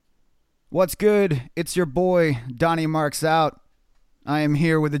What's good? It's your boy, Donnie Markout. I am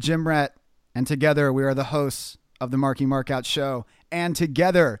here with the Gym Rat, and together we are the hosts of the Markout show. And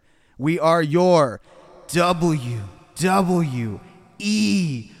together we are your WWE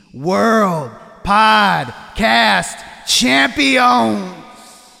World Podcast Champions.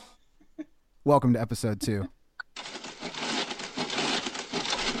 Welcome to episode 2.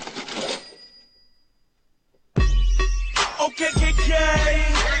 Okay,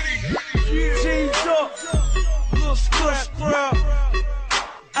 G's up, little scrap.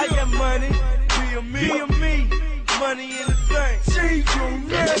 I got money, me, money in the bank. G's on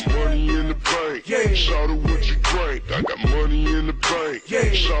that. Money in the bank, Yeah. shout out what you drink. I got money in the bank,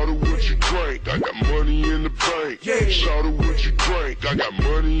 Yeah. shout out what you drink. I got money in the bank, Yeah. shout out what you drink. I got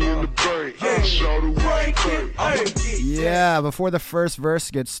money in the bank, Yeah. shout out what Break you it, drink. I'ma get Yeah, before the first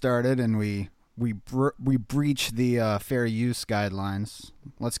verse gets started and we breach the fair use guidelines,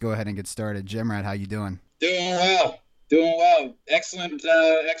 let's go ahead and get started. Gym Rat, how you doing? Doing well. Excellent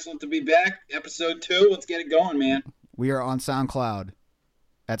to be back. Episode 2. Let's get it going, man. We are on SoundCloud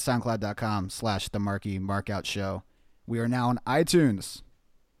at soundcloud.com/the Marky Markout Show. We are now on iTunes.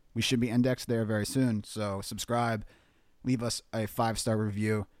 We should be indexed there very soon. So subscribe, leave us a 5-star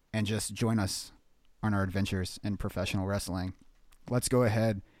review, and just join us on our adventures in professional wrestling. Let's go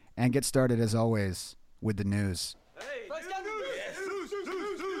ahead and get started, as always, with the news.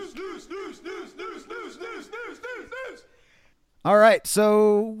 All right,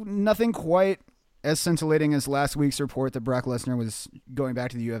 so nothing quite as scintillating as last week's report that Brock Lesnar was going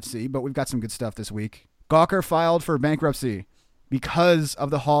back to the UFC, but we've got some good stuff this week. Gawker filed for bankruptcy because of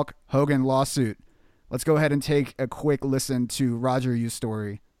the Hulk Hogan lawsuit. Let's go ahead and take a quick listen to Roger Yu's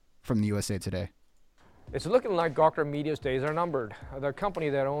story from the USA Today. It's looking like Gawker Media's days are numbered. The company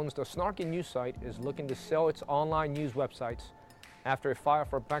that owns the snarky news site is looking to sell its online news websites after it filed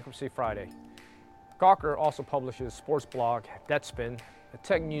for bankruptcy Friday. Gawker also publishes sports blog Deadspin, a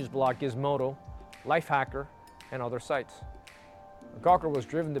tech news blog Gizmodo, Lifehacker, and other sites. Gawker was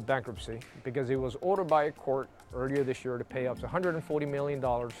driven to bankruptcy because he was ordered by a court earlier this year to pay up to $140 million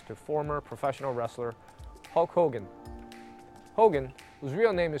to former professional wrestler Hulk Hogan. Hogan, whose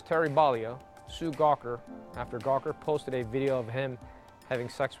real name is Terry Bollea, sued Gawker after Gawker posted a video of him having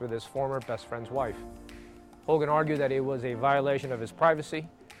sex with his former best friend's wife. Hogan argued that it was a violation of his privacy.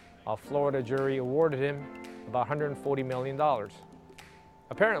 A Florida jury awarded him about $140 million.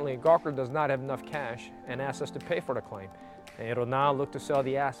 Apparently, Gawker does not have enough cash and asked us to pay for the claim, and it'll now look to sell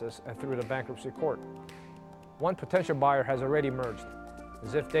the assets through the bankruptcy court. One potential buyer has already emerged.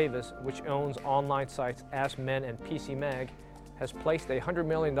 Ziff Davis, which owns online sites Ask Men and PC Mag, has placed a $100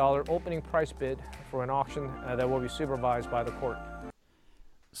 million opening price bid for an auction that will be supervised by the court.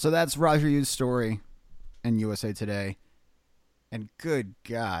 So that's Roger Yu's story in USA Today. And good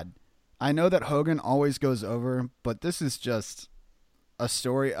God, I know that Hogan always goes over, but this is just a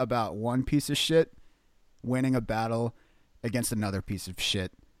story about one piece of shit winning a battle against another piece of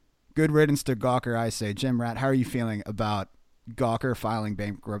shit. Good riddance to Gawker, I say. Gym Rat, how are you feeling about Gawker filing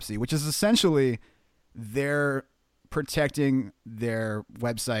bankruptcy, which is essentially they're protecting their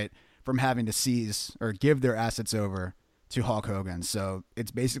website from having to seize or give their assets over to Hulk Hogan. So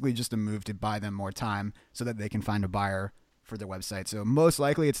it's basically just a move to buy them more time so that they can find a buyer for their website. So most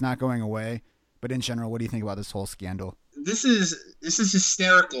likely it's not going away. But in general, what do you think about this whole scandal? This is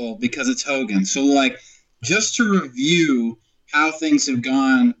hysterical because it's Hogan. So, like, just to review how things have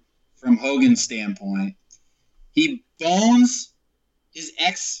gone from Hogan's standpoint, he bones his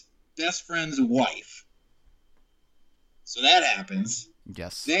ex-best friend's wife. So that happens.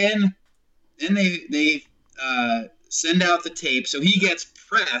 Yes. Then they send out the tape. So he gets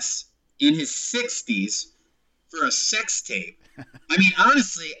press in his 60s for a sex tape. I mean,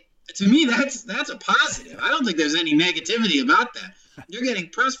 honestly, to me, that's a positive. I don't think there's any negativity about that. You're getting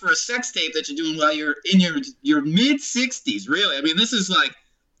press for a sex tape that you're doing while you're in your mid-60s, really. I mean, this is like,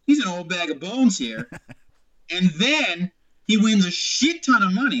 he's an old bag of bones here. And then he wins a shit ton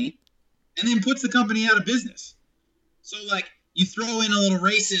of money and then puts the company out of business. So, like, you throw in a little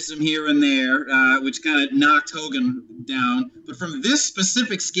racism here and there, which kind of knocked Hogan down. But from this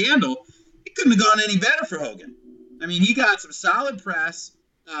specific scandal, it couldn't have gone any better for Hogan. I mean, he got some solid press,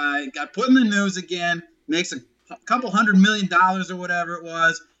 got put in the news again, makes a couple $100 million or whatever it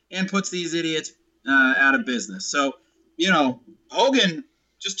was, and puts these idiots out of business. So, Hogan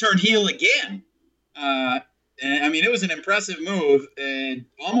just turned heel again. And, I mean, it was an impressive move, and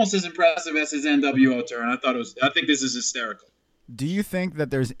almost as impressive as his NWO turn. I think this is hysterical. Do you think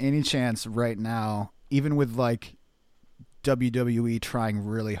that there's any chance right now, even with like WWE trying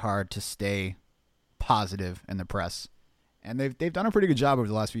really hard to stay positive in the press And they've done a pretty good job over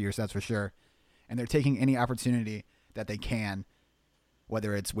the last few years, that's for sure. And they're taking any opportunity that they can,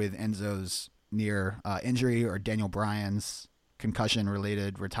 whether it's with Enzo's near injury or Daniel Bryan's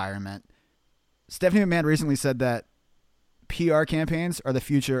concussion-related retirement. Stephanie McMahon recently said that PR campaigns are the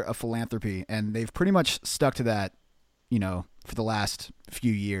future of philanthropy, and they've pretty much stuck to that, for the last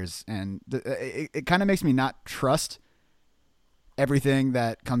few years. And it kind of makes me not trust everything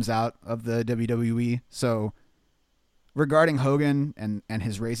that comes out of the WWE. So regarding Hogan and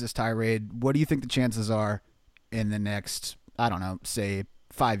his racist tirade, what do you think the chances are in the next, I don't know, say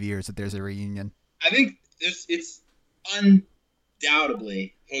 5 years that there's a reunion? I think it's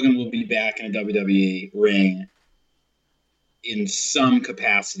undoubtedly Hogan will be back in a WWE ring in some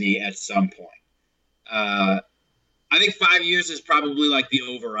capacity at some point. I think 5 years is probably like the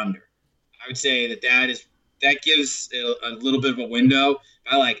over-under. I would say that gives a little bit of a window.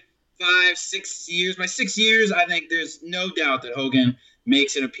 By like 5, 6 years, by 6 years, I think there's no doubt that Hogan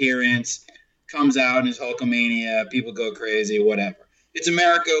makes an appearance, comes out in his Hulkamania, people go crazy, whatever. It's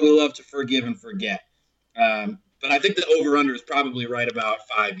America. We love to forgive and forget. But I think the over-under is probably right about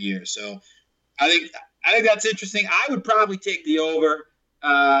 5 years. So I think that's interesting. I would probably take the over.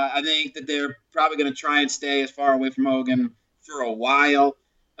 I think that they're probably going to try and stay as far away from Hogan for a while.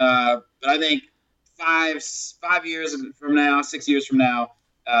 But I think 5 years from now, 6 years from now,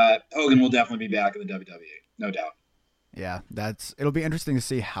 Hogan will definitely be back in the WWE, no doubt. Yeah, it'll be interesting to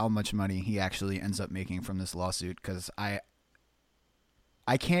see how much money he actually ends up making from this lawsuit, because I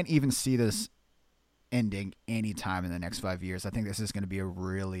can't even see this ending any time in the next 5 years. I think this is going to be a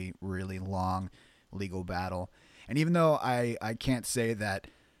really, really long legal battle. And even though I can't say that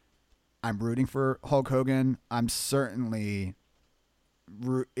I'm rooting for Hulk Hogan, I'm certainly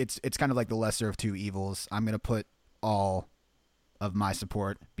it's kind of like the lesser of two evils. I'm going to put all of my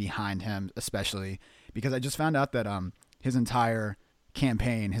support behind him, especially because I just found out that his entire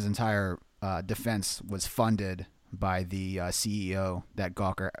campaign, his entire defense was funded by the CEO that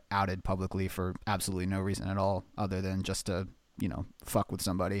Gawker outed publicly for absolutely no reason at all other than just to, fuck with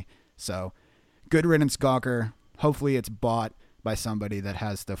somebody. So good riddance, Gawker. Hopefully it's bought by somebody that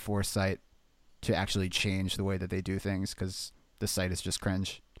has the foresight to actually change the way that they do things, because the site is just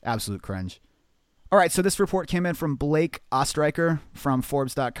cringe. Absolute cringe. All right, so this report came in from Blake Ostreicher from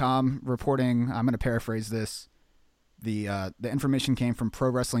Forbes.com reporting, I'm going to paraphrase this, the information came from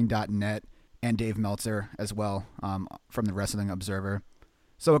ProWrestling.net and Dave Meltzer as well, from the Wrestling Observer.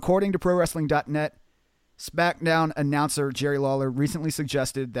 So according to ProWrestling.net, SmackDown announcer Jerry Lawler recently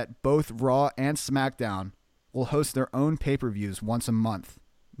suggested that both Raw and SmackDown will host their own pay-per-views once a month,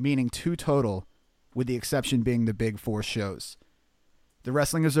 meaning 2 total, with the exception being the big 4 shows. The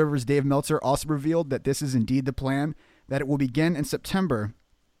Wrestling Observer's Dave Meltzer also revealed that this is indeed the plan, that it will begin in September,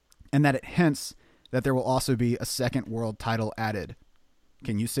 and that it hints that there will also be a second world title added.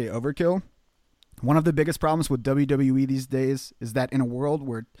 Can you say overkill? One of the biggest problems with WWE these days is that in a world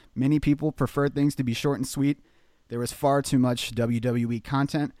where many people prefer things to be short and sweet, there is far too much WWE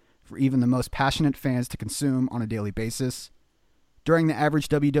content for even the most passionate fans to consume on a daily basis. During the average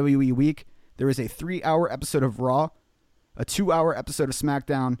WWE week, there is a 3-hour episode of Raw, a 2-hour episode of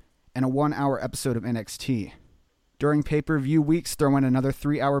SmackDown, and a 1-hour episode of NXT. During pay-per-view weeks, throw in another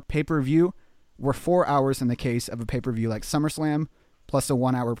 3-hour pay-per-view, or 4 hours in the case of a pay-per-view like SummerSlam, plus a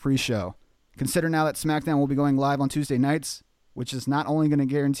 1-hour pre-show. Consider now that SmackDown will be going live on Tuesday nights, which is not only going to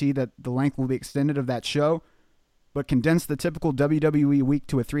guarantee that the length will be extended of that show, but condense the typical WWE week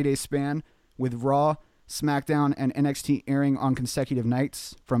to a 3-day span, with Raw, SmackDown, and NXT airing on consecutive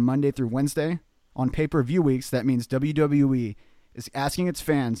nights from Monday through Wednesday. On pay-per-view weeks, that means WWE is asking its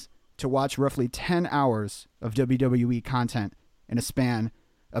fans to watch roughly 10 hours of WWE content in a span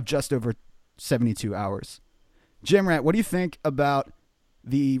of just over 72 hours. Jim Rat, what do you think about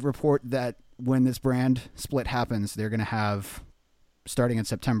the report that when this brand split happens, they're going to have, starting in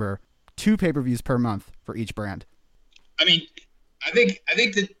September, 2 pay-per-views per month for each brand? I mean, I think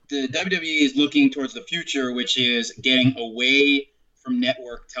that the WWE is looking towards the future, which is getting away from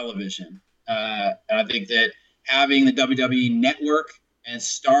network television. And I think that having the WWE Network and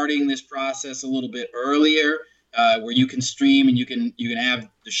starting this process a little bit earlier, where you can stream and you can have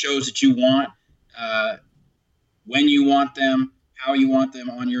the shows that you want, when you want them, how you want them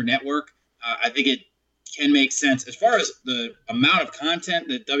on your network. I think it can make sense. As far as the amount of content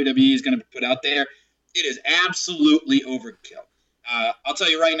that WWE is going to put out there, it is absolutely overkill. I'll tell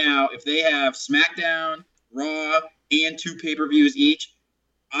you right now, if they have SmackDown, Raw, and 2 pay-per-views each,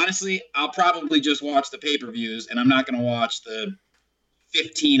 honestly, I'll probably just watch the pay-per-views, and I'm not going to watch the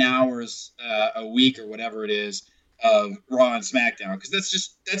 15 hours a week or whatever it is of Raw and SmackDown, because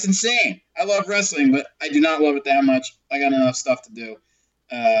that's insane. I love wrestling, but I do not love it that much. I got enough stuff to do.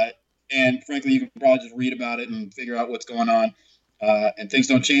 And frankly, you can probably just read about it and figure out what's going on. And things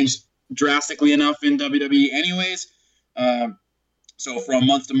don't change drastically enough in WWE anyways. So from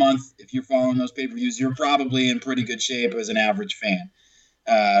month to month, if you're following those pay-per-views, you're probably in pretty good shape as an average fan.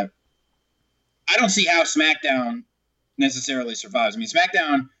 I don't see how SmackDown necessarily survives. I mean,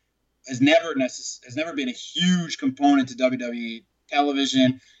 SmackDown has never been a huge component to WWE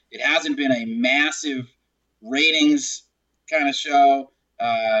television. It hasn't been a massive ratings kind of show.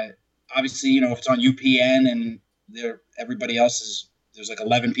 Obviously, if it's on UPN and everybody else there's like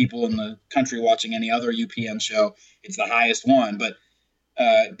 11 people in the country watching any other UPN show, it's the highest one. But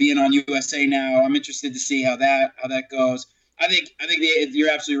being on USA now, I'm interested to see how that goes. I think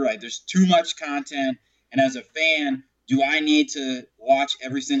you're absolutely right. There's too much content, and as a fan, do I need to watch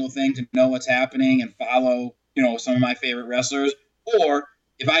every single thing to know what's happening and follow, some of my favorite wrestlers? Or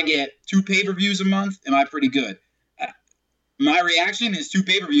if I get 2 pay-per-views a month, am I pretty good? My reaction is 2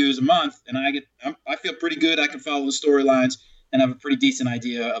 pay-per-views a month, and I feel pretty good. I can follow the storylines and have a pretty decent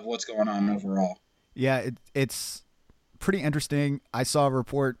idea of what's going on overall. Yeah, it's pretty interesting. I saw a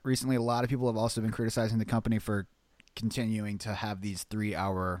report recently. A lot of people have also been criticizing the company for continuing to have these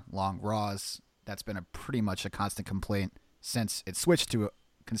 3-hour long Raws. That's been pretty much a constant complaint since it switched to a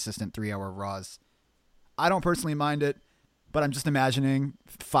consistent 3-hour Raws. I don't personally mind it, but I'm just imagining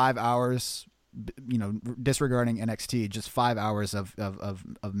 5 hours, disregarding NXT, just 5 hours of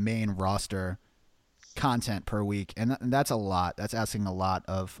main roster content per week. And that's a lot. That's asking a lot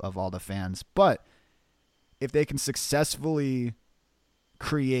of all the fans. But if they can successfully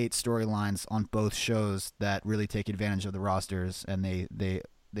create storylines on both shows that really take advantage of the rosters, and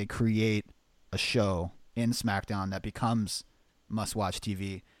they create a show in SmackDown that becomes must-watch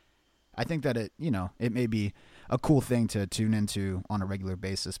TV, I think that it may be a cool thing to tune into on a regular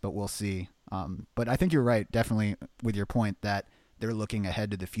basis, but we'll see. But I think you're right, definitely, with your point that they're looking ahead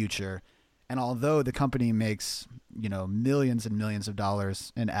to the future. And although the company makes, millions and millions of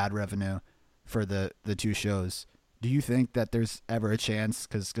dollars in ad revenue for the 2 shows, do you think that there's ever a chance?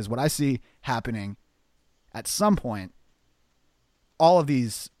 Because what I see happening at some point, all of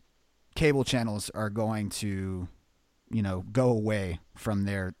these cable channels are going to, go away from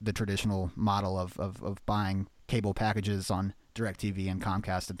the traditional model of buying cable packages on DirecTV and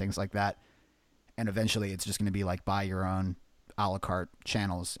Comcast and things like that. And eventually it's just going to be like buy your own a la carte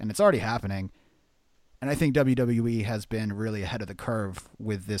channels. And it's already happening. And I think WWE has been really ahead of the curve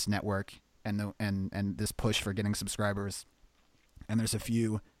with this network and this push for getting subscribers. And there's a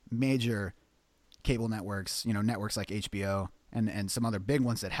few major cable networks, networks like HBO and some other big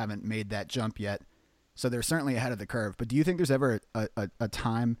ones that haven't made that jump yet. So they're certainly ahead of the curve. But do you think there's ever a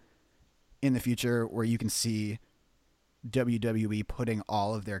time in the future where you can see WWE putting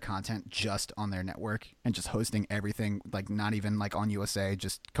all of their content just on their network and just hosting everything, like not even like on USA,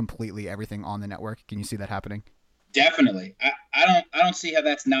 just completely everything on the network? Can you see that happening? Definitely. I don't see how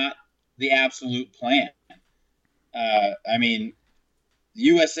that's not the absolute plan. I mean, the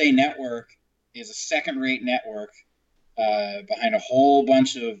USA Network is a second-rate network behind a whole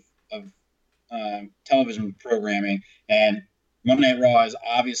bunch of television programming, and Monday Night Raw is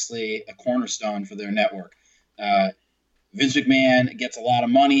obviously a cornerstone for their network. Vince McMahon gets a lot of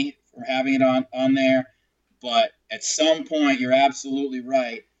money for having it on there, but at some point, you're absolutely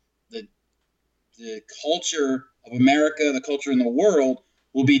right. The culture of America, the culture in the world,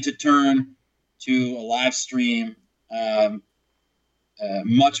 will be to turn to a live stream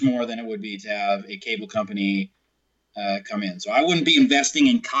much more than it would be to have a cable company come in. So I wouldn't be investing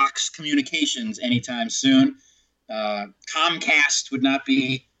in Cox Communications anytime soon. Comcast would not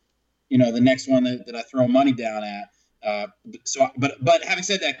be, the next one that I throw money down at. But having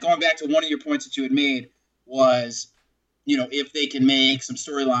said that, going back to one of your points that you had made was, if they can make some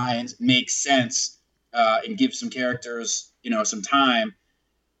storylines make sense and give some characters, some time,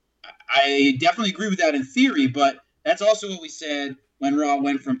 I definitely agree with that in theory. But that's also what we said when Raw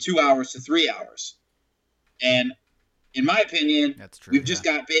went from 2 hours to 3 hours. And in my opinion, that's true, we've just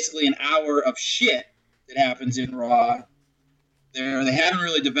got basically an hour of shit that happens in Raw. They haven't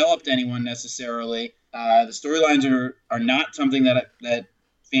really developed anyone necessarily. The storylines are not something that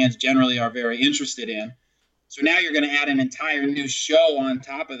fans generally are very interested in. So now you're going to add an entire new show on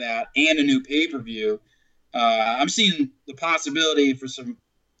top of that and a new pay-per-view. I'm seeing the possibility for some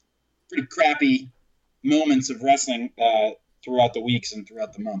pretty crappy moments of wrestling throughout the weeks and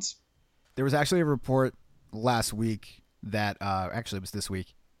throughout the months. There was actually a report last week that actually it was this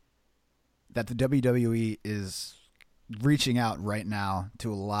week that the WWE is reaching out right now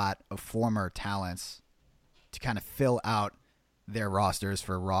to a lot of former talents to kind of fill out their rosters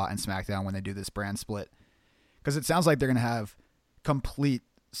for Raw and SmackDown when they do this brand split. Because it sounds like they're going to have complete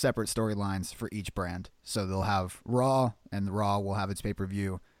separate storylines for each brand. So they'll have Raw, and Raw will have its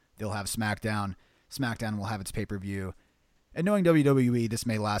pay-per-view. They'll have SmackDown. SmackDown will have its pay-per-view. And knowing WWE, this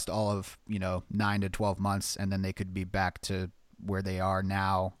may last all of, 9 to 12 months, and then they could be back to where they are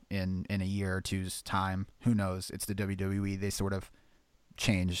now in a year or two's time. Who knows? It's the WWE. They sort of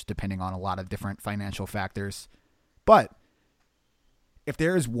change depending on a lot of different financial factors. But if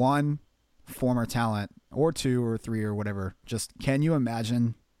there is one former talent, or two or three or whatever, just can you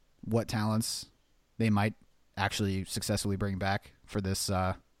imagine what talents they might actually successfully bring back for this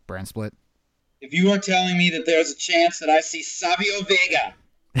brand split? If you are telling me that there's a chance that I see Savio Vega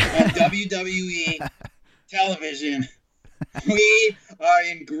on WWE television, we are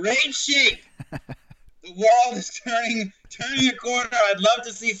in great shape. The world is turning a corner. I'd love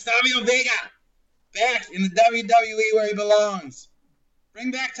to see Savio Vega back in the WWE where he belongs. Bring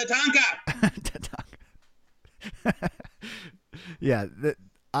back Tatanka. Yeah,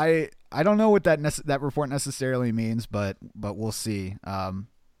 I don't know what that report necessarily means, but we'll see.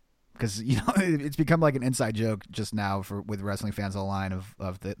 Because it's become like an inside joke just now with wrestling fans online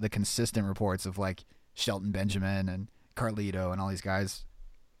of the consistent reports of like Shelton Benjamin and Carlito and all these guys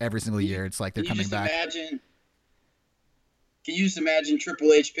every single year. It's like they're coming back. Can you just imagine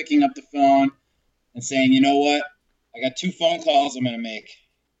Triple H picking up the phone and saying, "You know what? I got 2 phone calls I'm going to make.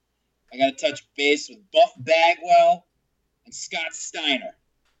 I got to touch base with Buff Bagwell and Scott Steiner.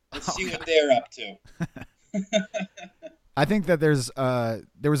 Let's see what they're up to." I think that there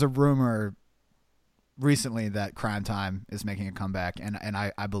was a rumor recently that Crime Time is making a comeback, and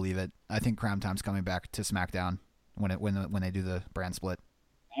I believe it. I think Crime Time's coming back to SmackDown when they do the brand split.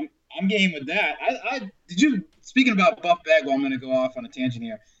 I'm game with that. Speaking about Buff Bagwell, I'm going to go off on a tangent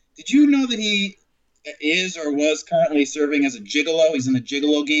here. Did you know that he is or was currently serving as a gigolo? He's in the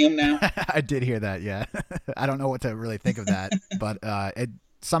gigolo game now. I did hear that, yeah. I don't know what to really think of that, but it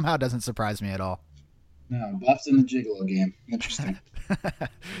somehow doesn't surprise me at all. No, Buff's in the gigolo game. Interesting.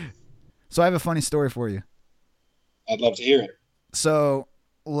 So I have a funny story for you. I'd love to hear it. So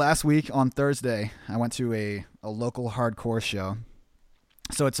last week on Thursday, I went to a local hardcore show.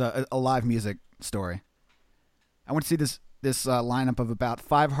 So it's a live music story. I went to see this lineup of about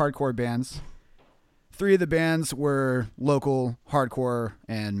 5 hardcore bands. 3 of the bands were local hardcore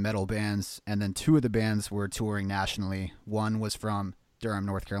and metal bands, and then 2 of the bands were touring nationally. One was from Durham,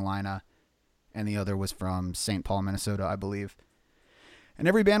 North Carolina, and the other was from St. Paul, Minnesota, I believe. And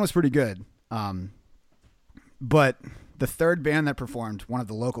every band was pretty good. But the third band that performed, one of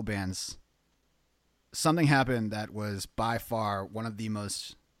the local bands, something happened that was by far one of the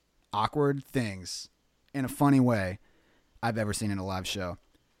most awkward things, in a funny way, I've ever seen in a live show.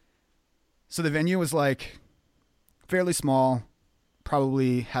 So the venue was like fairly small,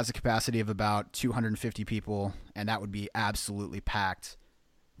 probably has a capacity of about 250 people, and that would be absolutely packed.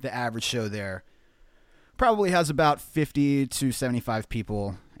 The average show there probably has about 50 to 75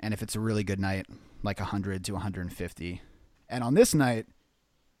 people, and if it's a really good night, like 100 to 150. And on this night,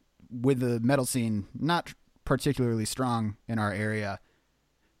 with the metal scene not particularly strong in our area,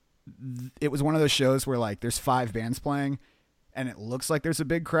 it was one of those shows where like there's 5 bands playing, and it looks like there's a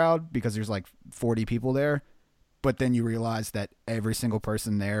big crowd because there's like 40 people there, but then you realize that every single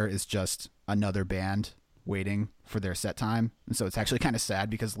person there is just another band waiting for their set time. And so it's actually kind of sad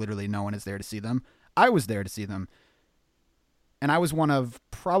because literally no one is there to see them. I was there to see them. And I was one of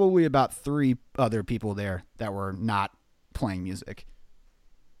probably about 3 other people there that were not playing music.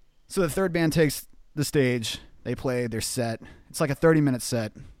 So the third band takes the stage. They play their set. It's like a 30-minute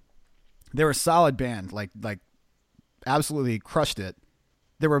set. They were a solid band, like absolutely crushed it.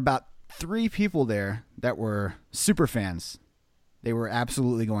 There were about 3 people there that were super fans. They were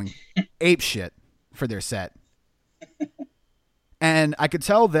absolutely going ape shit for their set. And I could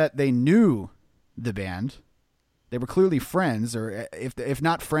tell that they knew the band. They were clearly friends, or if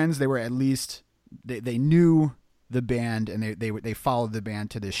not friends, they were at least they knew the band, and they followed the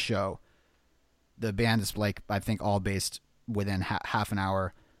band to this show. The band is like, I think, all based within half an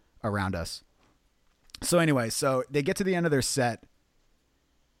hour around us. So anyway, so they get to the end of their set.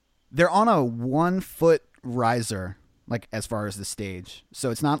 They're on a 1-foot riser, like as far as the stage.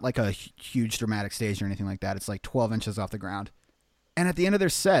 So it's not like a huge dramatic stage or anything like that. It's like 12 inches off the ground. And at the end of their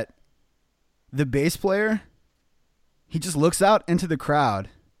set, the bass player, he just looks out into the crowd,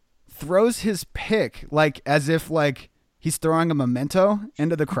 throws his pick like as if like he's throwing a memento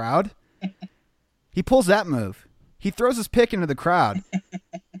into the crowd. He pulls that move. He throws his pick into the crowd,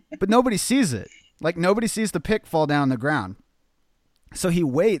 but nobody sees it. Like nobody sees the pick fall down on the ground. So he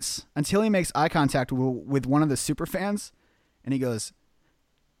waits until he makes eye contact with one of the super fans, and he goes,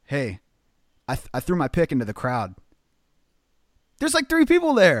 "Hey, I threw my pick into the crowd." There's like 3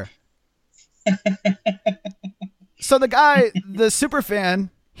 people there. So the guy, the super fan,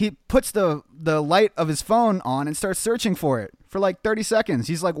 he puts the light of his phone on and starts searching for it for like 30 seconds.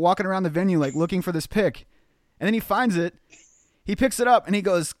 He's like walking around the venue like looking for this pick. And then he finds it. He picks it up and he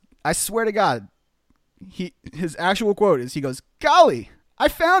goes, "I swear to God," his actual quote is, he goes, "Golly, I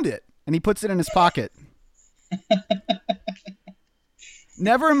found it." And he puts it in his pocket.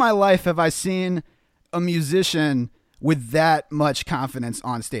 Never in my life have I seen a musician with that much confidence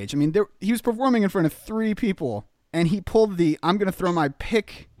on stage. I mean, he was performing in front of 3 people, and he pulled the "I'm going to throw my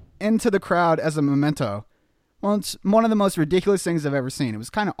pick into the crowd as a memento." Well, it's one of the most ridiculous things I've ever seen. It was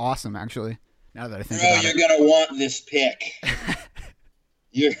kind of awesome, actually, now that I think about it. You're going to want this pick.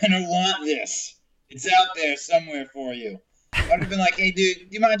 You're going to want this. It's out there somewhere for you. I would have been like, "Hey, dude, do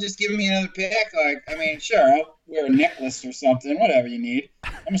you mind just giving me another pick?" Like, I mean, sure, I'll wear a necklace or something, whatever you need.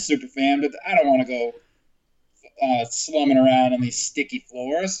 I'm a super fan, but I don't want to go slumming around on these sticky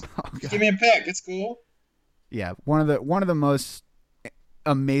floors. Just give me a pick. It's cool. Yeah, one of the most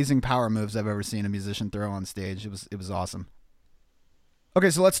amazing power moves I've ever seen a musician throw on stage. It was awesome. Okay,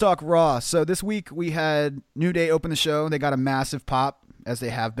 so let's talk Raw. So this week we had New Day open the show. They got a massive pop, as they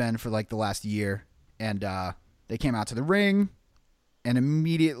have been for like the last year, and they came out to the ring and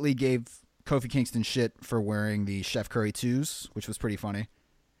immediately gave Kofi Kingston shit for wearing the Chef Curry 2s, which was pretty funny.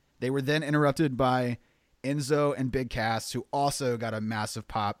 They were then interrupted by Enzo and Big Cass, who also got a massive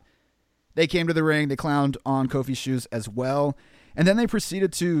pop. They came to the ring. They clowned on Kofi's shoes as well. And then they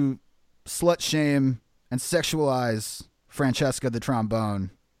proceeded to slut shame and sexualize Francesca the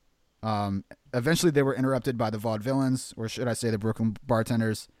trombone. Eventually they were interrupted by the Vaudevillains, or should I say the Brooklyn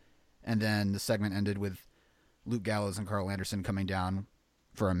Bartenders. And then the segment ended with Luke Gallows and Carl Anderson coming down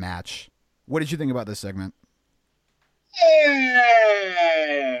for a match. What did you think about this segment?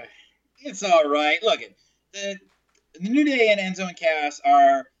 It's all right. Look, the New Day and Enzo and Cass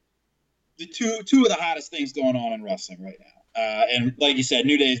are the two of the hottest things going on in wrestling right now. And like you said,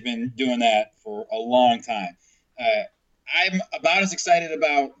 New Day's been doing that for a long time. I'm about as excited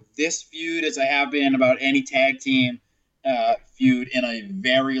about this feud as I have been about any tag team feud in a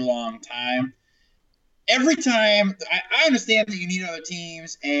very long time. Every time, I understand that you need other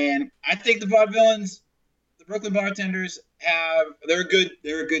teams, and I think the Vaudevillains, the Brooklyn Bartenders, they're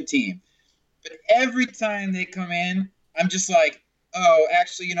a good team. But every time they come in, I'm just like, oh,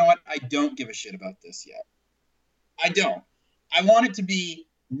 actually, you know what? I don't give a shit about this yet. I don't. I want it to be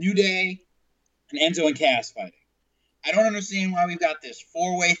New Day and Enzo and Cass fighting. I don't understand why we've got this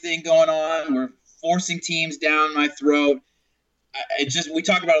 4-way thing going on. We're forcing teams down my throat. We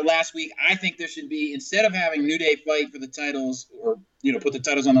talked about it last week. I think there should be, instead of having New Day fight for the titles or, put the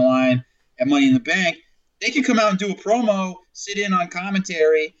titles on the line at Money in the Bank, they could come out and do a promo, sit in on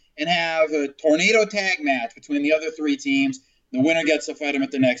commentary, and have a tornado tag match between the other 3 teams. The winner gets to fight them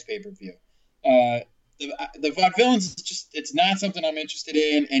at the next pay-per-view. The Vaudevillains, it's not something I'm interested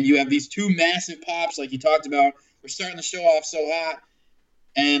in, and you have these 2 massive pops like you talked about. We're starting the show off so hot,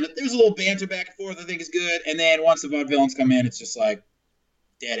 and there's a little banter back and forth I think is good, and then once the Vaudevillains come in, it's just like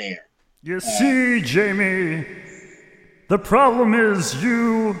dead air. You see, Jamie, the problem is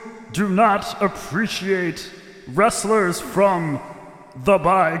you do not appreciate wrestlers from the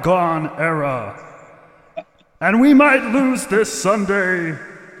bygone era. And we might lose this Sunday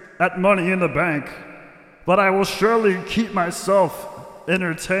at Money in the Bank, but I will surely keep myself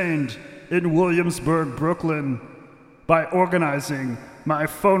entertained in Williamsburg, Brooklyn, by organizing my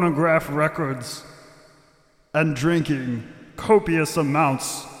phonograph records and drinking copious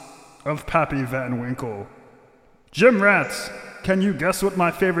amounts of Pappy Van Winkle. Jim Rats, can you guess what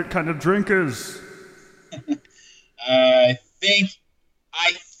my favorite kind of drink is? I think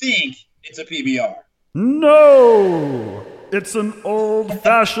it's a PBR. No! It's an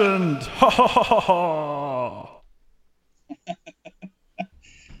old-fashioned ha ha ha ha ha.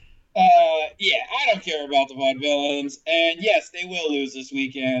 Yeah, I don't care about the Vaudevillains, and yes, they will lose this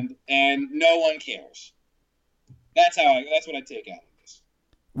weekend, and no one cares. That's what I take out of this.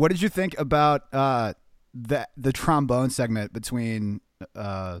 What did you think about the trombone segment between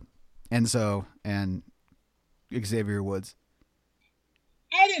Enzo and Xavier Woods?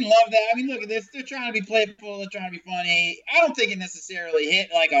 I didn't love that. I mean, look at this. They're trying to be playful. They're trying to be funny. I don't think it necessarily hit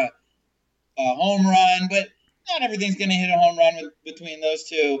like a home run, but not everything's going to hit a home run between those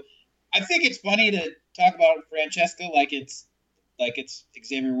 2. I think it's funny to talk about Francesca like it's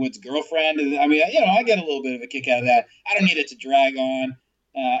Xavier Woods' girlfriend. I mean, I get a little bit of a kick out of that. I don't need it to drag on,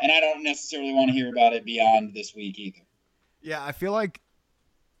 and I don't necessarily want to hear about it beyond this week either. Yeah, I feel like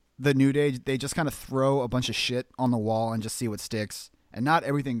the New Day, they just kind of throw a bunch of shit on the wall and just see what sticks. And not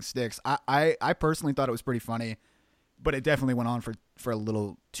everything sticks. I personally thought it was pretty funny, but it definitely went on for a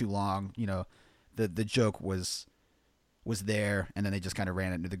little too long. You know, the joke was there, and then they just kind of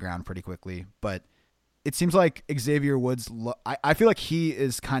ran it into the ground pretty quickly. But it seems like Xavier Woods, I feel like he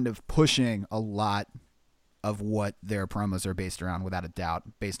is kind of pushing a lot of what their promos are based around, without a doubt,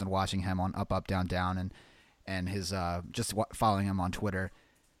 based on watching him on Up, Up, Down, Down, and his just following him on Twitter.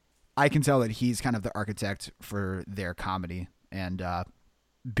 I can tell that he's kind of the architect for their comedy, and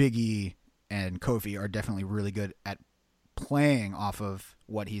Big E and Kofi are definitely really good at playing off of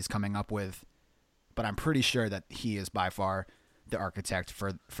what he's coming up with, but I'm pretty sure that he is by far the architect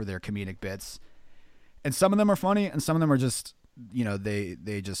for their comedic bits. And some of them are funny, and some of them are just, you know, they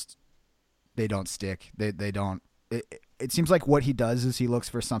don't stick. They don't. It seems like what he does is he looks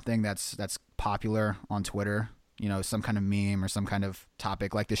for something that's popular on Twitter, you know, some kind of meme or some kind of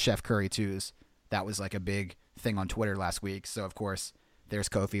topic, like the Chef Curry 2s. That was like a big thing on Twitter last week. So of course there's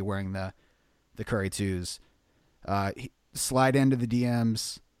Kofi wearing the Curry 2s. Slide into the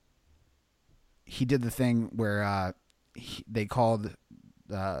DMs. He did the thing where they called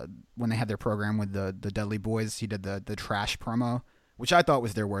when they had their program with the Dudley Boys. He did the trash promo, which I thought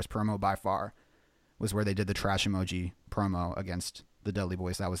was their worst promo by far. Was where they did the trash emoji promo against the Dudley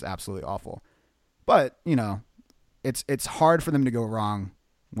Boys. That was absolutely awful. But you know, it's hard for them to go wrong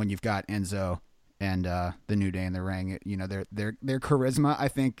when you've got Enzo and the New Day in the ring. You know, their charisma, I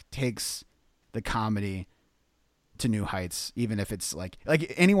think, takes the comedy to new heights. Even if it's like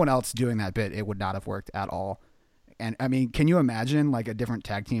anyone else doing that bit, it would not have worked at all. And I mean, can you imagine like a different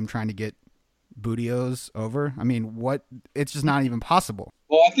tag team trying to get Bootios over? I mean, what? It's just not even possible.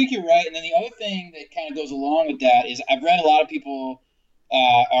 Well, I think you're right. And then the other thing that kind of goes along with that is I've read a lot of people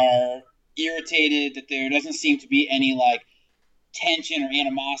are irritated that there doesn't seem to be any like tension or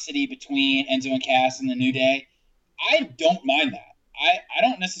animosity between Enzo and Cass and the New Day. I don't mind that. I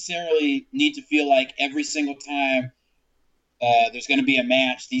don't necessarily need to feel like every single time there's going to be a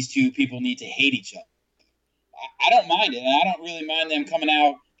match, these two people need to hate each other. I don't mind it, and I don't really mind them coming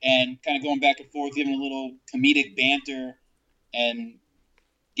out and kind of going back and forth, giving a little comedic banter and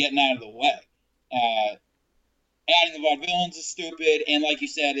getting out of the way. Adding the vaudevillains is stupid, and like you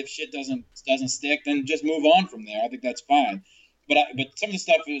said, if shit doesn't stick, then just move on from there. I think that's fine. But some of the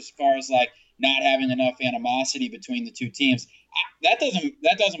stuff as far as like not having enough animosity between the two teams, that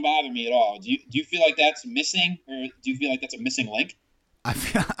doesn't bother me at all. Do you feel like that's missing, or do you feel like that's a missing link? I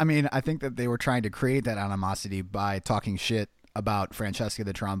think that they were trying to create that animosity by talking shit about Francesca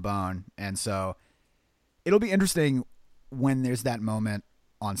the trombone, and so it'll be interesting when there's that moment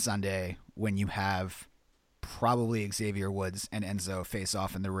on Sunday when you have probably Xavier Woods and Enzo face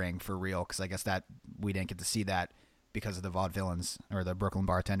off in the ring for real, because I guess that we didn't get to see that because of the vaudevillains or the Brooklyn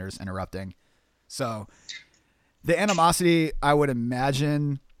bartenders interrupting. So the animosity, I would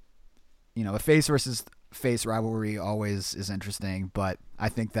imagine, you know, a face versus face rivalry always is interesting, but I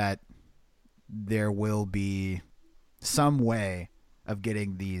think that there will be some way of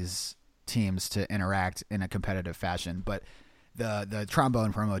getting these teams to interact in a competitive fashion. But the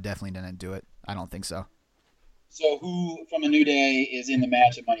trombone promo definitely didn't do it. I don't think so. So who from the New Day is in the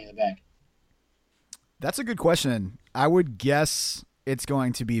match at Money in the Bank? That's a good question. I would guess it's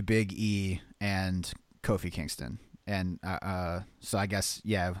going to be Big E and Kofi Kingston. And so I guess,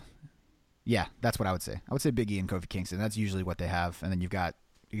 yeah, that's what I would say. I would say Big E and Kofi Kingston. That's usually what they have. And then you've got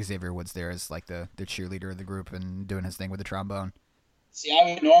Xavier Woods there as like the cheerleader of the group and doing his thing with the trombone. See,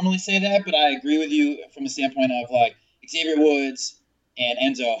 I would normally say that, but I agree with you from the standpoint of like Xavier Woods and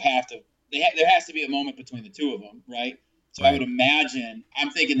Enzo there has to be a moment between the two of them, right? So right. I would imagine, I'm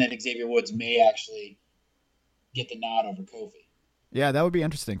thinking that Xavier Woods may actually get the nod over Kofi. Yeah, that would be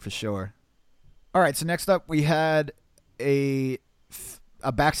interesting for sure. All right, so next up we had a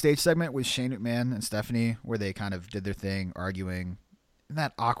backstage segment with Shane McMahon and Stephanie where they kind of did their thing, arguing in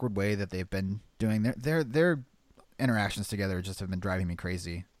that awkward way that they've been doing. Their interactions together just have been driving me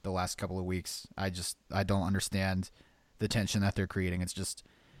crazy the last couple of weeks. I don't understand the tension that they're creating. It's just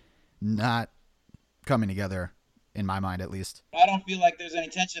not coming together in my mind, at least. I don't feel like there's any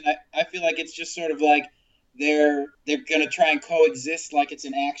tension. I feel like it's just sort of like they're going to try and coexist like it's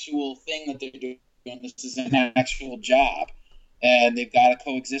an actual thing that they're doing. This is an actual job, and they've got to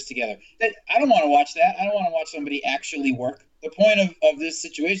coexist together. I don't want to watch that. I don't want to watch somebody actually work. The point of this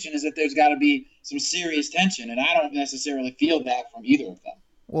situation is that there's got to be some serious tension, and I don't necessarily feel that from either of them.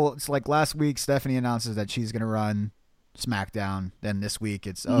 Well, it's like last week, Stephanie announces that she's going to run SmackDown. Then this week,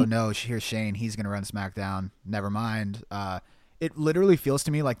 it's, oh no, here's Shane. He's going to run SmackDown. Never mind. It literally feels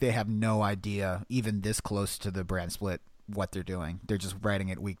to me like they have no idea, even this close to the brand split, what they're doing. They're just writing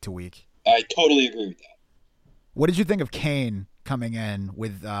it week to week. I totally agree with that. What did you think of Kane coming in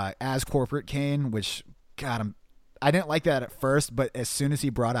with as corporate Kane, which, God, I didn't like that at first, but as soon as he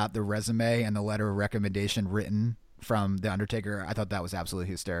brought out the resume and the letter of recommendation written from The Undertaker, I thought that was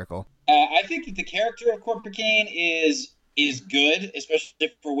absolutely hysterical. I think that the character of Corporate Kane is good,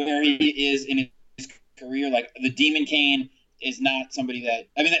 especially for where he is in his career. Like, the Demon Kane is not somebody that,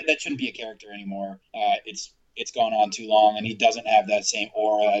 I mean, that shouldn't be a character anymore. It's gone on too long, and he doesn't have that same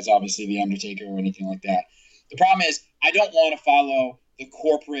aura as obviously The Undertaker or anything like that. The problem is, I don't want to follow the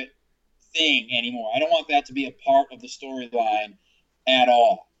corporate thing anymore. I don't want that to be a part of the storyline at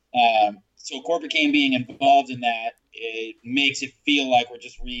all. So Corporate Kane being involved in that, it makes it feel like we're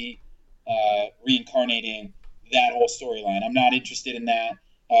just reincarnating that whole storyline. I'm not interested in that,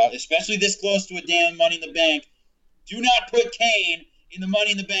 especially this close to a damn Money in the Bank. Do not put Kane in the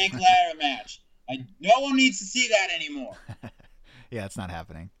Money in the Bank ladder match. No one needs to see that anymore. Yeah, it's not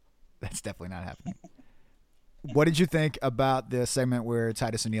happening. That's definitely not happening. What did you think about the segment where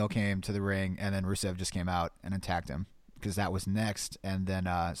Titus O'Neil came to the ring and then Rusev just came out and attacked him? Because that was next, and then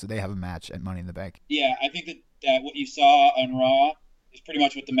so they have a match at Money in the Bank. Yeah, I think that what you saw on Raw is pretty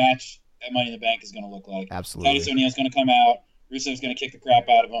much what the match at Money in the Bank is going to look like. Absolutely. Titus O'Neil's going to come out. Rusev's going to kick the crap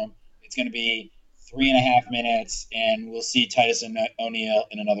out of him. It's going to be 3.5 minutes, and we'll see Titus O'Neil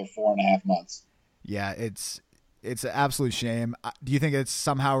in another 4.5 months. Yeah, it's an absolute shame. Do you think it's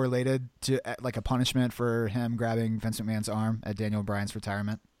somehow related to like a punishment for him grabbing Vince McMahon's arm at Daniel Bryan's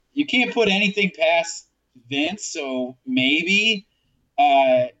retirement? You can't put anything past Vince, so maybe.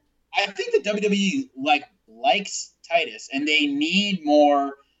 I think that WWE likes Titus, and they need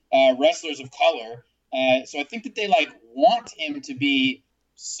more wrestlers of color. So I think that they want him to be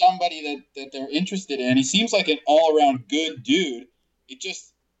somebody that they're interested in. He seems like an all-around good dude. It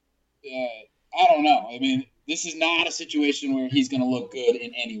just, I don't know. I mean, this is not a situation where he's going to look good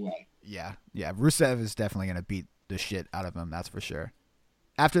in any way. Yeah. Rusev is definitely going to beat the shit out of him, that's for sure.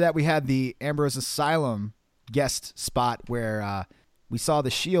 After that, we had the Ambrose Asylum guest spot where we saw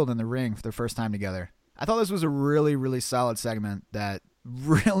the Shield in the ring for the first time together. I thought this was a really, really solid segment that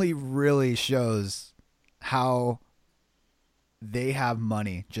really, really shows how they have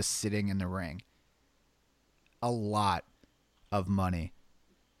money just sitting in the ring. A lot of money.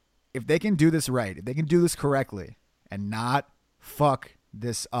 If they can do this right, if they can do this correctly and not fuck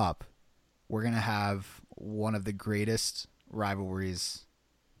this up, we're going to have one of the greatest rivalries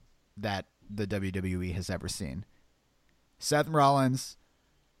that the WWE has ever seen. Seth Rollins,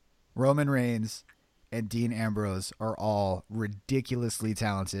 Roman Reigns, and Dean Ambrose are all ridiculously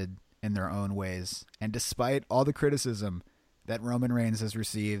talented in their own ways. And despite all the criticism that Roman Reigns has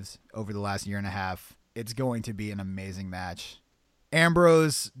received over the last year and a half, it's going to be an amazing match.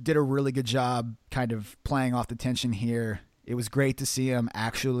 Ambrose did a really good job kind of playing off the tension here. It was great to see him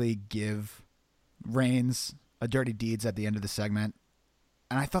actually give Reigns a dirty deeds at the end of the segment.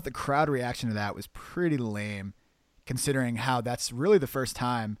 And I thought the crowd reaction to that was pretty lame, considering how that's really the first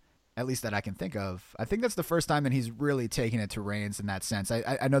time, at least that I can think of. I think that's the first time that he's really taken it to Reigns in that sense.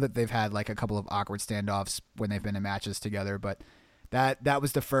 I know that they've had like a couple of awkward standoffs when they've been in matches together, but that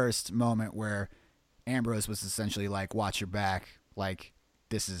was the first moment where Ambrose was essentially like, watch your back. Like,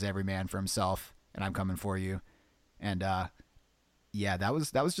 this is every man for himself, and I'm coming for you. And yeah, that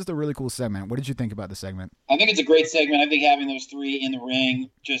was just a really cool segment. What did you think about the segment? I think it's a great segment. I think having those three in the ring,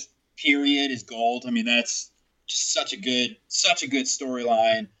 just period, is gold. I mean, that's just such a good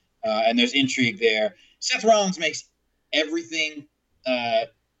storyline, and there's intrigue there. Seth Rollins makes everything a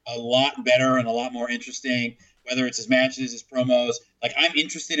lot better and a lot more interesting, whether it's his matches, his promos. Like, I'm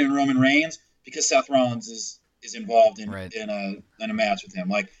interested in Roman Reigns because Seth Rollins is involved in a match with him.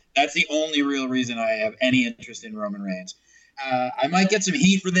 Like, that's the only real reason I have any interest in Roman Reigns. I might get some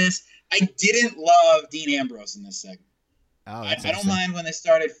heat for this. I didn't love Dean Ambrose in this segment. Oh, I don't mind when they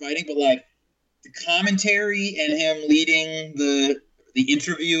started fighting, but like the commentary and him leading the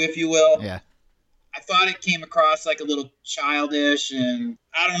interview, if you will. Yeah. I thought it came across like a little childish, and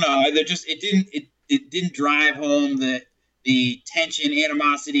I don't know. It didn't drive home the tension,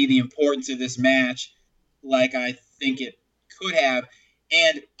 animosity, the importance of this match like I think it could have.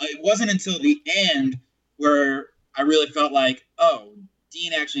 And it wasn't until the end where I really felt like, oh,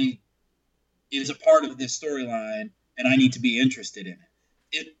 Dean actually is a part of this storyline, and I need to be interested in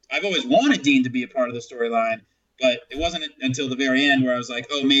it. I've always wanted Dean to be a part of the storyline, but it wasn't until the very end where I was like,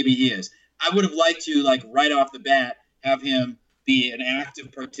 oh, maybe he is. I would have liked to, like, right off the bat, have him be an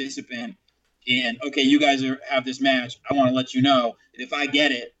active participant in, okay, you guys have this match. I want to let you know that if I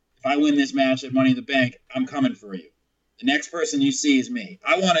get it, if I win this match at Money in the Bank, I'm coming for you. The next person you see is me.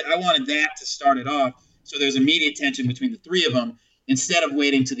 I wanted that to start it off, So there's immediate tension between the three of them instead of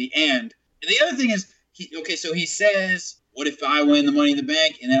waiting to the end. And the other thing is, so he says, what if I win the Money in the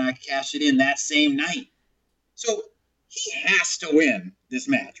Bank and then I cash it in that same night? So he has to win this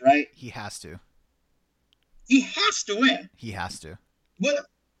match, right? He has to. He has to win. He has to.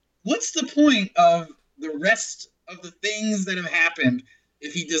 What's the point of the rest of the things that have happened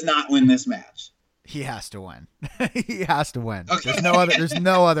if he does not win this match? He has to win. He has to win. Okay. There's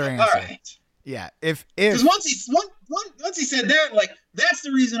no other answer. All right. Yeah. If Because once he said that, like, that's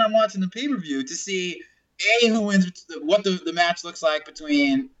the reason I'm watching the pay-per-view, to see A, who wins, what the match looks like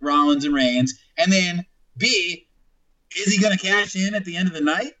between Rollins and Reigns, and then B, is he going to cash in at the end of the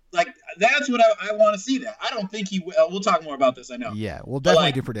night? Like, that's what I want to see. That I don't think he will. We'll talk more about this, I know. Yeah, we'll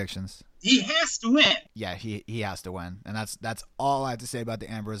definitely do predictions. He has to win. Yeah, he has to win, and that's all I have to say about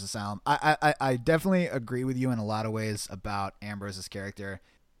the Ambrose Asylum. I definitely agree with you in a lot of ways about Ambrose's character.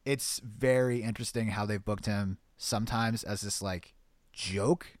 It's very interesting how they booked him sometimes as this like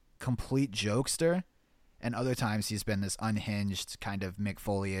complete jokester, and other times he's been this unhinged kind of Mick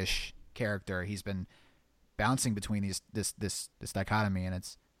Foley-ish character. He's been bouncing between this dichotomy, and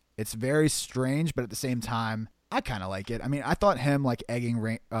it's very strange, but at the same time, I kind of like it. I mean, I thought him like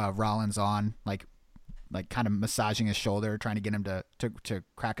egging Rollins on, like kind of massaging his shoulder, trying to get him to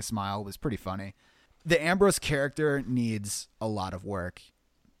crack a smile was pretty funny. The Ambrose character needs a lot of work,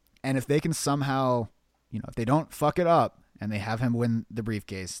 and if they can somehow, if they don't fuck it up and they have him win the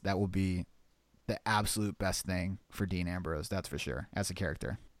briefcase, that will be the absolute best thing for Dean Ambrose. That's for sure, as a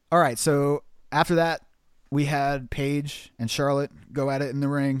character. All right, so after that, we had Paige and Charlotte go at it in the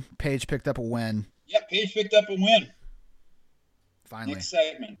ring. Paige picked up a win. Yeah, Paige picked up a win. Finally.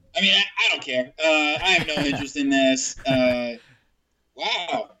 Excitement. I mean, I don't care. I have no interest in this.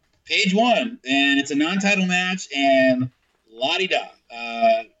 Wow. Paige won, and it's a non-title match, and la-di-da.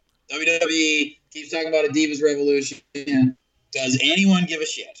 WWE keeps talking about a Divas Revolution. Does anyone give a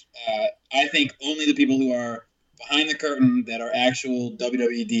shit? I think only the people who are behind the curtain that are actual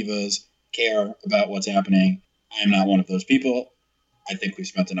WWE divas care about what's happening. I am not one of those people. I think we've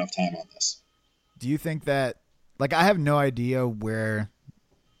spent enough time on this. Do you think that, like, I have no idea where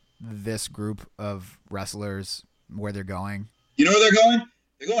this group of wrestlers, where they're going. You know where they're going?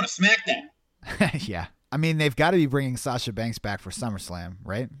 They're going to SmackDown. Yeah. I mean, they've got to be bringing Sasha Banks back for SummerSlam,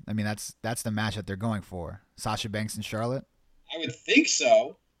 right? I mean, that's the match that they're going for. Sasha Banks and Charlotte? I would think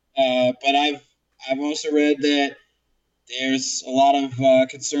so. But I've also read that there's a lot of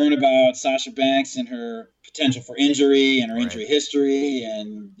concern about Sasha Banks and her potential for injury and her injury history,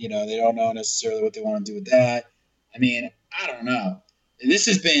 and they don't know necessarily what they want to do with that. I mean, I don't know. This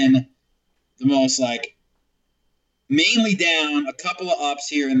has been the most mainly down, a couple of ups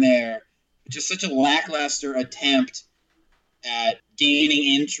here and there, just such a lackluster attempt at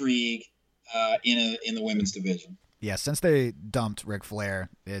gaining intrigue in the women's division. Yeah, since they dumped Ric Flair,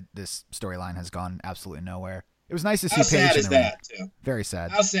 this storyline has gone absolutely nowhere. It was nice to see Paige. How sad is that, too? Very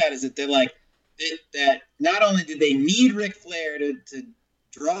sad. How sad is it that not only did they need Ric Flair to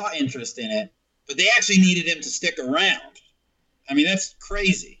draw interest in it, but they actually needed him to stick around. I mean, that's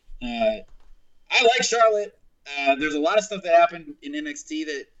crazy. I like Charlotte. There's a lot of stuff that happened in NXT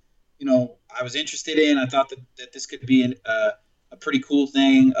that, I was interested in. I thought that this could be a pretty cool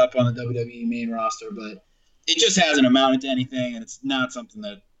thing up on the WWE main roster, but it just hasn't amounted to anything, and it's not something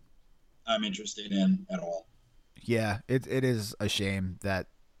that I'm interested in at all. Yeah, it is a shame that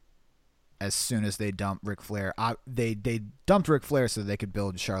as soon as they dumped Ric Flair, they dumped Ric Flair so they could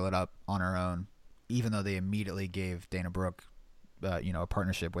build Charlotte up on her own, even though they immediately gave Dana Brooke, a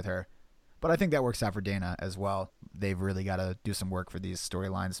partnership with her. But I think that works out for Dana as well. They've really got to do some work for these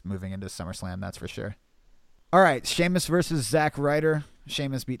storylines moving into SummerSlam, that's for sure. All right, Sheamus versus Zack Ryder.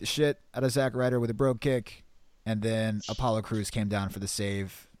 Sheamus beat the shit out of Zack Ryder with a brogue kick, and then Apollo Crews came down for the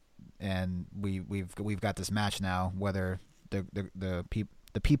save, and we've got this match now, whether the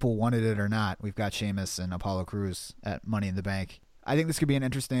people wanted it or not. We've got Sheamus and Apollo Crews at Money in the Bank. I think this could be an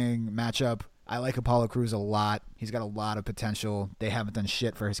interesting matchup. I like Apollo Crews a lot. He's got a lot of potential. They haven't done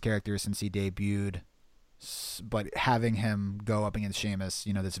shit for his character since he debuted, but having him go up against Sheamus,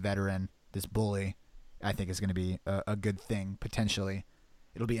 this veteran, this bully, I think is going to be a good thing, potentially.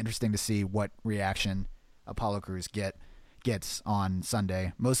 It'll be interesting to see what reaction Apollo Crews gets on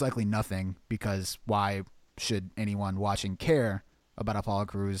Sunday. Most likely nothing, because why should anyone watching care about Apollo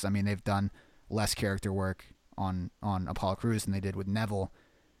Crews? I mean, they've done less character work on Apollo Crews than they did with Neville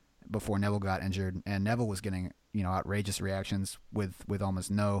before Neville got injured, and Neville was getting outrageous reactions with almost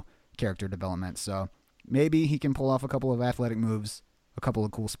no character development. So maybe he can pull off a couple of athletic moves, a couple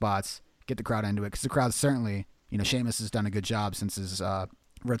of cool spots, get the crowd into it, because the crowd certainly, Sheamus has done a good job since his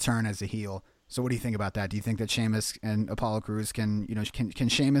return as a heel. So what do you think about that? Do you think that Sheamus and Apollo Crews can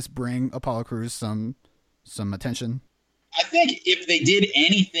Sheamus bring Apollo Crews some attention? I think if they did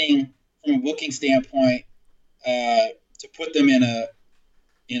anything from a booking standpoint to put them in a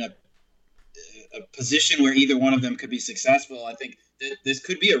position where either one of them could be successful, I think that this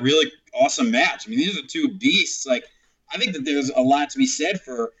could be a really awesome match. I mean, these are two beasts. Like, I think that there's a lot to be said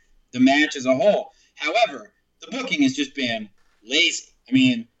for the match as a whole. However, the booking has just been lazy. I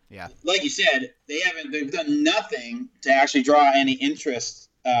mean, yeah, like you said, they've done nothing to actually draw any interest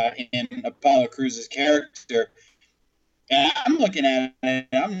in Apollo Crews' character. And I'm looking at it,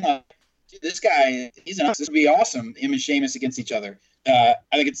 and I'm like, dude, this guy, this would be awesome, him and Sheamus against each other. I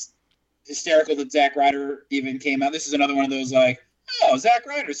think it's hysterical that Zack Ryder even came out. This is another one of those, like, oh, Zack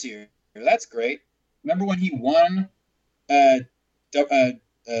Ryder's here. That's great. Remember when he won friggin'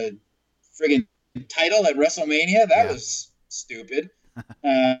 title at WrestleMania? That was stupid.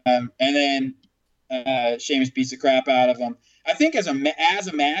 And then Sheamus beats the crap out of him. I think as a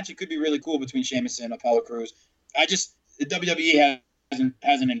match, it could be really cool between Sheamus and Apollo Crews. The WWE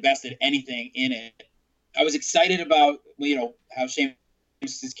hasn't invested anything in it. I was excited about how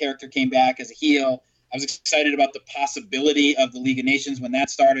Sheamus' character came back as a heel. I was excited about the possibility of the League of Nations when that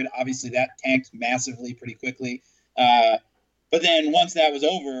started. Obviously, that tanked massively pretty quickly. But then once that was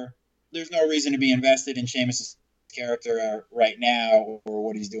over, there's no reason to be invested in Sheamus' character right now or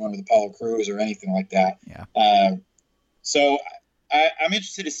what he's doing with Apollo Crews or anything like that. Yeah. So I'm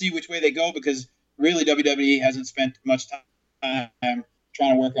interested to see which way they go because really WWE hasn't spent much time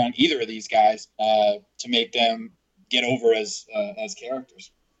trying to work on either of these guys to make them get over as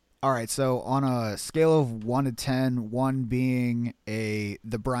characters. All right, so on a scale of 1 to 10, 1 being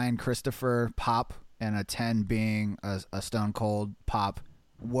the Brian Christopher pop and a 10 being a Stone Cold pop,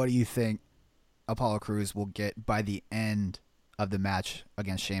 what do you think Apollo Crews will get by the end of the match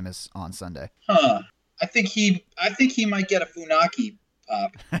against Sheamus on Sunday? I think he might get a Funaki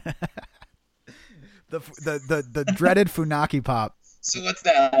pop. the dreaded Funaki pop. So what's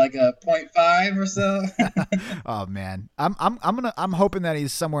that, like a 0.5 or so? Oh man, I'm hoping that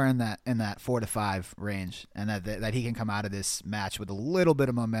he's somewhere in that 4 to 5 range, and that he can come out of this match with a little bit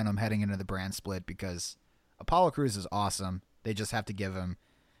of momentum heading into the brand split because Apollo Crews is awesome. They just have to give him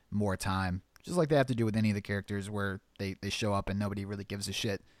more time, just like they have to do with any of the characters where they show up and nobody really gives a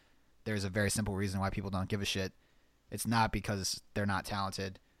shit. There's a very simple reason why people don't give a shit. It's not because they're not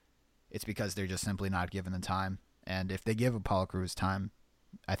talented. It's because they're just simply not given the time. And if they give Apollo Crews time,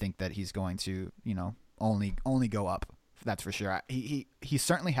 I think that he's going to, only go up. That's for sure. He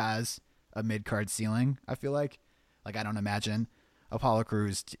certainly has a mid-card ceiling, I feel like. Like, I don't imagine Apollo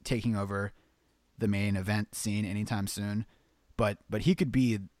Crews taking over the main event scene anytime soon. But he could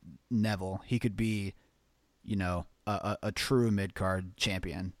be Neville. He could be, a true mid-card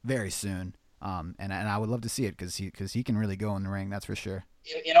champion very soon. And I would love to see it because he can really go in the ring, that's for sure.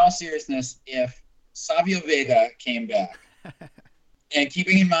 In all seriousness, if Savio Vega came back, and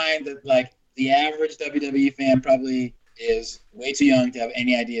keeping in mind that like the average WWE fan probably is way too young to have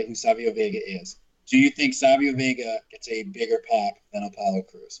any idea who Savio Vega is, do you think Savio Vega gets a bigger pop than Apollo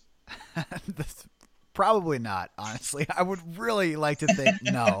Crews? Probably not, honestly. I would really like to think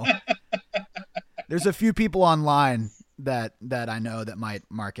no. There's a few people online that I know that might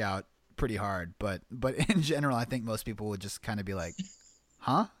mark out pretty hard, but in general, I think most people would just kind of be like,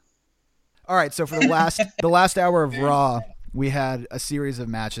 huh? All right, so for the last hour of Raw, we had a series of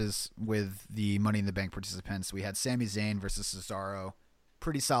matches with the Money in the Bank participants. We had Sami Zayn versus Cesaro.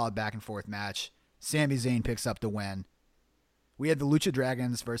 Pretty solid back and forth match. Sami Zayn picks up the win. We had the Lucha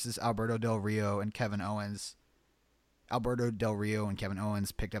Dragons versus Alberto Del Rio and Kevin Owens. Alberto Del Rio and Kevin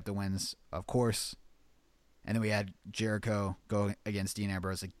Owens picked up the wins, of course. And then we had Jericho go against Dean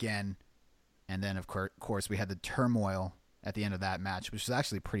Ambrose again. And then, of course, we had the turmoil at the end of that match, which was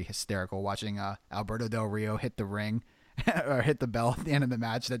actually pretty hysterical, watching Alberto Del Rio hit the ring or hit the bell at the end of the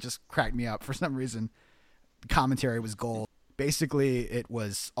match. That just cracked me up for some reason. The commentary was gold. Basically, it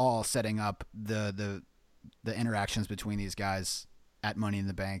was all setting up the interactions between these guys at Money in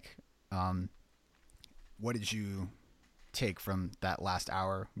the Bank. What did you take from that last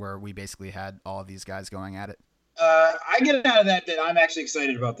hour where we basically had all of these guys going at it? I get out of that I'm actually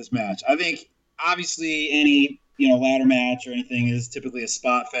excited about this match. I think obviously any ladder match or anything is typically a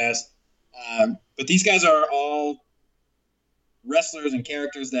spot fest, but these guys are all wrestlers and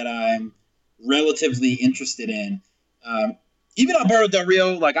characters that I'm relatively interested in. Even Alberto Del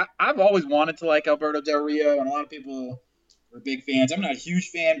Rio, like I've always wanted to like Alberto Del Rio, and a lot of people are big fans. I'm not a huge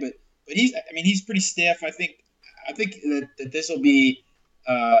fan, but he's pretty stiff. I think that this will be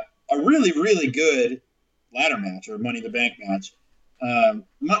a really, really good ladder match or Money in the Bank match. I'm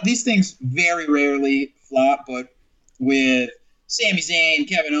these things very rarely flop, but with Sami Zayn,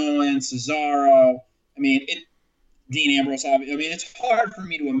 Kevin Owens, Cesaro, Dean Ambrose, it's hard for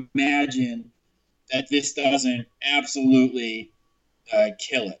me to imagine that this doesn't absolutely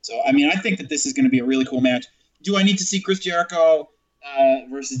kill it. So, I think that this is going to be a really cool match. Do I need to see Chris Jericho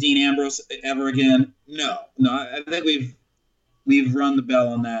versus Dean Ambrose ever again? No. I think we've run the bell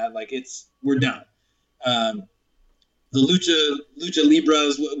on that. We're done. The Lucha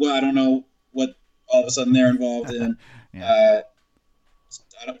Libras, well, I don't know what all of a sudden they're involved in. Yeah.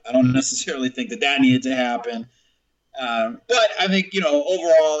 I don't necessarily think that needed to happen. But I think,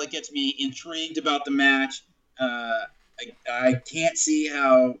 overall it gets me intrigued about the match. I can't see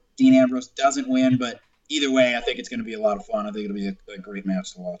how Dean Ambrose doesn't win, but either way, I think it's going to be a lot of fun. I think it'll be a great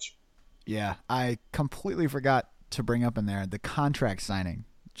match to watch. Yeah, I completely forgot to bring up in there the contract signing.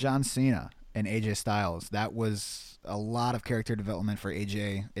 John Cena and AJ Styles. That was a lot of character development for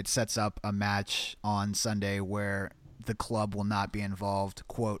AJ. It sets up a match on Sunday where the club will not be involved,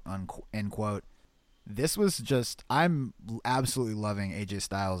 quote, unquote, end quote. This was just, I'm absolutely loving AJ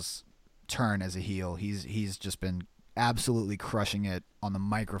Styles' turn as a heel. He's just been absolutely crushing it on the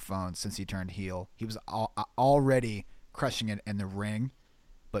microphone since he turned heel. He was already crushing it in the ring,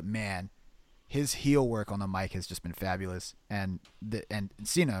 but man, his heel work on the mic has just been fabulous. And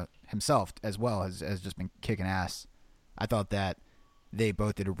Cena himself as well has just been kicking ass. I thought that they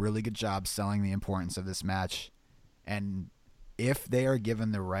both did a really good job selling the importance of this match. And if they are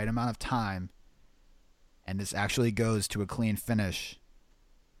given the right amount of time and this actually goes to a clean finish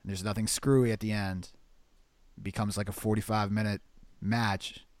and there's nothing screwy at the end, it becomes like a 45-minute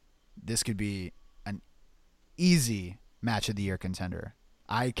match, this could be an easy match of the year contender.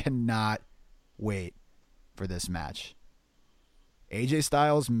 I cannot wait for this match. AJ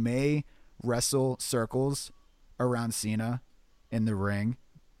Styles may wrestle circles around Cena in the ring,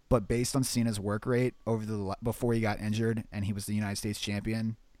 but based on Cena's work rate before he got injured and he was the United States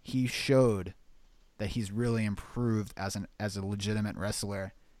champion, he showed that he's really improved as a legitimate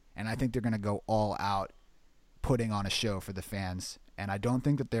wrestler. And I think they're going to go all out putting on a show for the fans. And I don't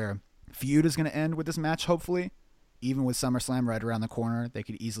think that their feud is going to end with this match, hopefully. Even with SummerSlam right around the corner, they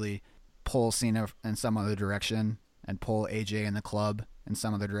could easily pull Cena in some other direction and pull AJ and the club in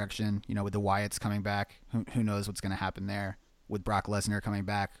some other direction. With the Wyatts coming back, who knows what's going to happen there. With Brock Lesnar coming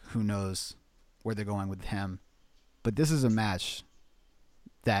back, who knows where they're going with him. But this is a match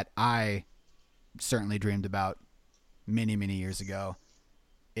that I certainly dreamed about many, many years ago.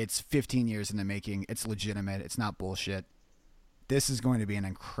 It's 15 years in the making. It's legitimate. It's not bullshit. This is going to be an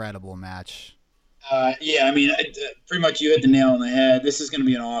incredible match. Pretty much you hit the nail on the head. This is going to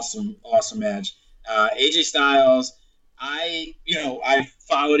be an awesome, awesome match. AJ Styles, I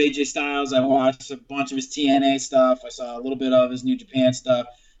followed AJ Styles. I watched a bunch of his TNA stuff. I saw a little bit of his New Japan stuff.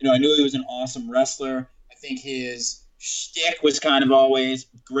 I knew he was an awesome wrestler. I think his shtick was kind of always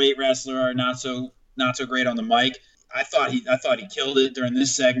great wrestler, not so great on the mic. I thought he killed it during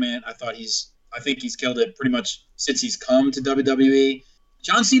this segment. I think he's killed it pretty much since he's come to WWE.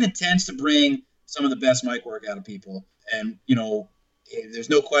 John Cena tends to bring some of the best mic work out of people, and there's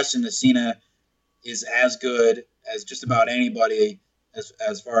no question that Cena is as good as just about anybody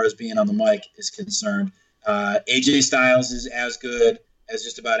as far as being on the mic is concerned. AJ Styles is as good as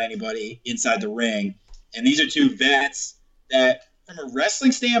just about anybody inside the ring. And these are two vets that, from a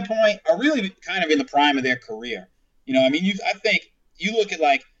wrestling standpoint, are really kind of in the prime of their career. I think you look at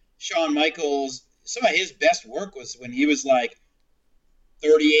like Shawn Michaels, some of his best work was when he was like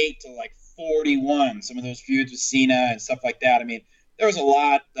 38 to like 41, some of those feuds with Cena and stuff like that. There was a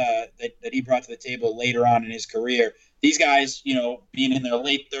lot that he brought to the table later on in his career. These guys, being in their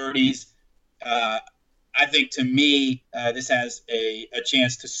late 30s, I think to me, this has a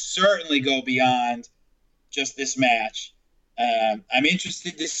chance to certainly go beyond just this match. I'm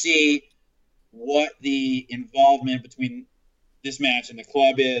interested to see what the involvement between this match and the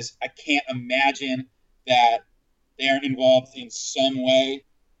club is. I can't imagine that they aren't involved in some way.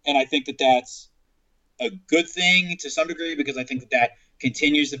 And I think that that's a good thing to some degree because I think that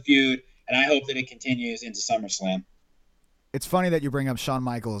continues the feud, and I hope that it continues into SummerSlam. It's funny that you bring up Shawn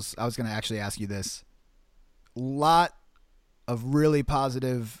Michaels. I was going to actually ask you this. Lot of really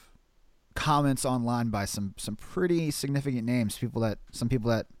positive comments online by some pretty significant names, some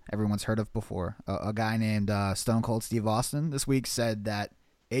people that everyone's heard of before. A guy named Stone Cold Steve Austin this week said that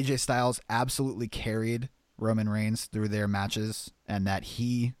AJ Styles absolutely carried Roman Reigns through their matches and that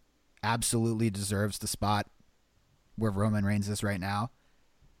he absolutely deserves the spot where Roman Reigns is right now.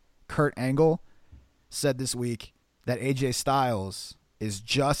 Kurt Angle said this week that AJ Styles is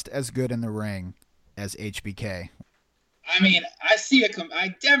just as good in the ring as HBK. I mean, I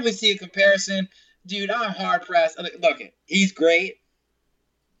definitely see a comparison. Dude, I'm hard pressed. Look, he's great.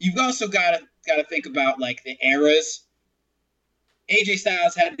 You've also got to think about like the eras. AJ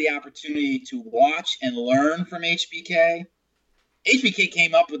Styles had the opportunity to watch and learn from HBK. HBK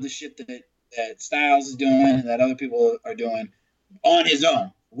came up with the shit that Styles is doing and that other people are doing on his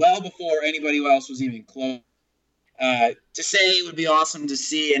own, well before anybody else was even close. To say it would be awesome to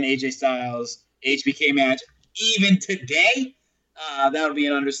see an AJ Styles HBK match even today, that would be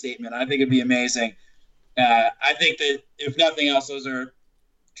an understatement. I think it'd be amazing. I think that if nothing else, those are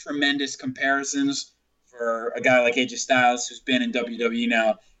tremendous comparisons for a guy like AJ Styles, who's been in WWE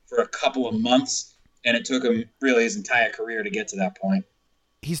now for a couple of months, and it took him really his entire career to get to that point.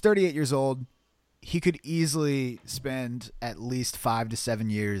 He's 38 years old. He could easily spend at least 5 to 7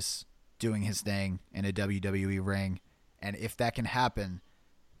 years doing his thing in a WWE ring, and if that can happen,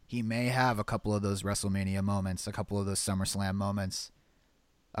 he may have a couple of those WrestleMania moments, a couple of those SummerSlam moments,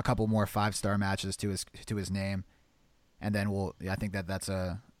 a couple more 5-star matches to his name, and then I think that's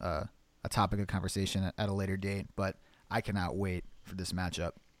a topic of conversation at a later date, but I cannot wait for this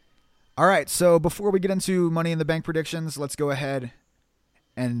matchup. All right, so before we get into Money in the Bank predictions, let's go ahead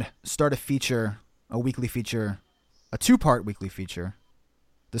and start a weekly feature, a 2-part weekly feature,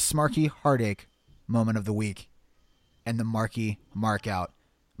 the Smarky Heartache Moment of the Week and the Marky Markout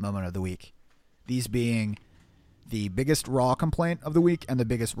Moment of the Week. These being the biggest Raw complaint of the week and the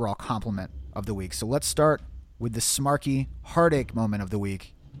biggest Raw compliment of the week. So let's start with the Smarky Heartache Moment of the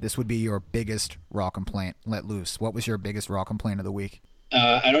Week. This would be your biggest Raw complaint. Let loose. What was your biggest Raw complaint of the week?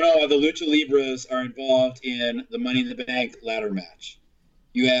 I don't know how the Lucha Libras are involved in the Money in the Bank ladder match.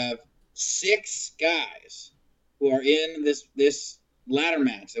 You have 6 guys who are in this ladder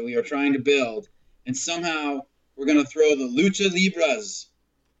match that we are trying to build, and somehow we're going to throw the Lucha Libras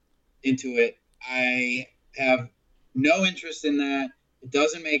into it. I have no interest in that. It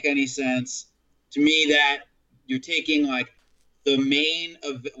doesn't make any sense. To me, that you're taking like the main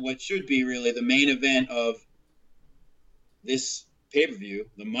of what should be really the main event of this pay-per-view,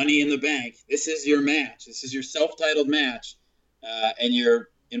 the Money in the Bank. This is your match. This is your self-titled match, and you're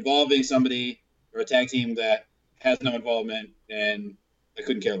involving somebody or a tag team that has no involvement and I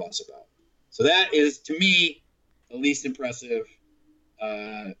couldn't care less about. So that is, to me, the least impressive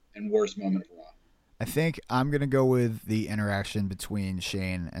and worst moment of Raw. I think I'm going to go with the interaction between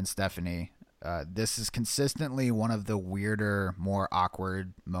Shane and Stephanie. This is consistently one of the weirder, more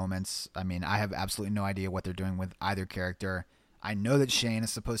awkward moments. I mean, I have absolutely no idea what they're doing with either character. I know that Shane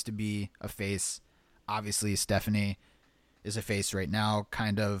is supposed to be a face. Obviously, Stephanie is a face right now,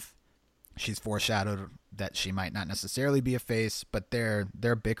 kind of. She's foreshadowed that she might not necessarily be a face, but they're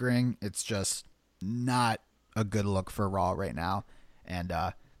bickering. It's just not a good look for Raw right now. And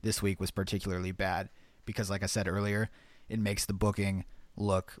this week was particularly bad because, like I said earlier, it makes the booking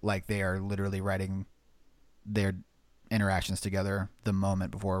look like they are literally writing their interactions together the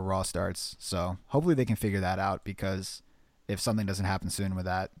moment before Raw starts. So hopefully they can figure that out, because if something doesn't happen soon with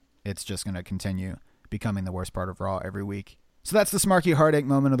that, it's just going to continue becoming the worst part of Raw every week. So that's the Smarky Heartache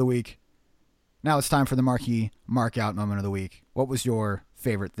Moment of the Week. Now it's time for the Marky Markout Moment of the Week. What was your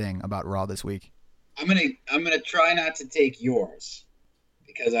favorite thing about Raw this week? I'm gonna try not to take yours,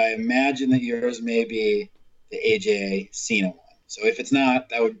 because I imagine that yours may be the AJ Cena one. So if it's not,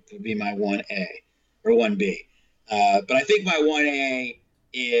 that would be my 1A or 1B. But I think my 1A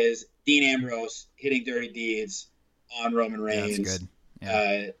is Dean Ambrose hitting Dirty Deeds on Roman Reigns. Yeah, that's good.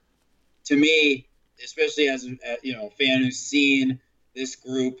 Yeah. To me, especially as a fan who's seen this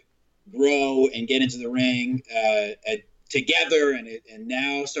group grow and get into the ring together and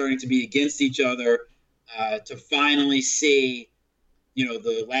now starting to be against each other, to finally see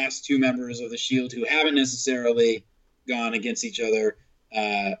the last 2 members of the Shield who haven't necessarily gone against each other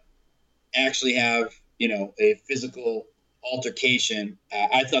actually have a physical altercation.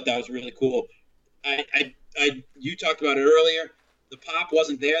 I thought that was really cool. You talked about it earlier. The pop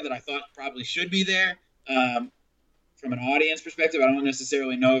wasn't there that I thought probably should be there. From an audience perspective, I don't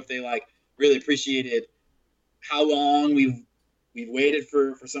necessarily know if they really appreciated how long we've waited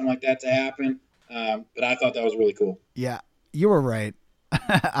for something like that to happen. But I thought that was really cool. Yeah, you were right.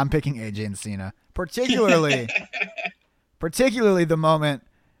 I'm picking AJ and Cena, particularly the moment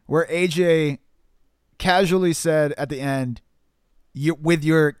where AJ casually said at the end, with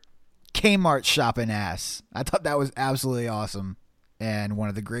your Kmart shopping ass. I thought that was absolutely awesome, and one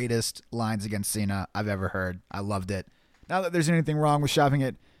of the greatest lines against Cena I've ever heard. I loved it. Not that there's anything wrong with shopping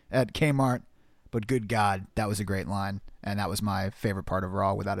at Kmart, but good God, that was a great line, and that was my favorite part of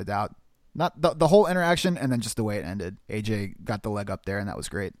Raw, without a doubt. Not the whole interaction, and then just the way it ended. AJ got the leg up there, and that was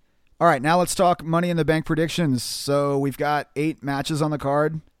great. All right, now let's talk Money in the Bank predictions. So we've got 8 matches on the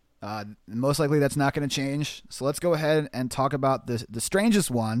card. Most likely that's not going to change. So let's go ahead and talk about the strangest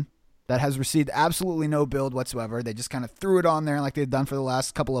one that has received absolutely no build whatsoever. They just kind of threw it on there like they've done for the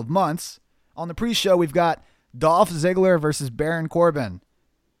last couple of months. On the pre-show, we've got Dolph Ziggler versus Baron Corbin,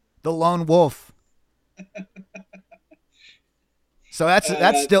 the Lone Wolf. So that's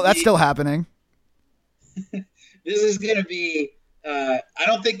still happening. This is going to be. I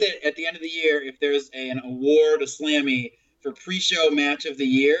don't think that at the end of the year, if there's an award, a Slammy for pre-show match of the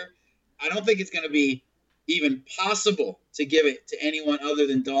year, I don't think it's going to be even possible to give it to anyone other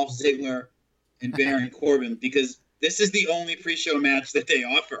than Dolph Ziggler and Baron Corbin, because this is the only pre-show match that they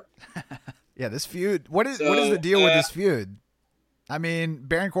offer. Yeah, this feud. What is the deal with this feud? I mean,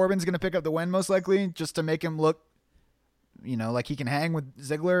 Baron Corbin's going to pick up the win most likely just to make him look, like he can hang with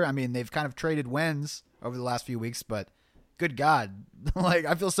Ziggler. I mean, they've kind of traded wins over the last few weeks, but good God,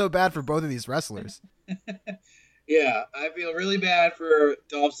 I feel so bad for both of these wrestlers. Yeah, I feel really bad for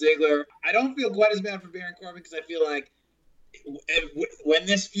Dolph Ziggler. I don't feel quite as bad for Baron Corbin because I feel like when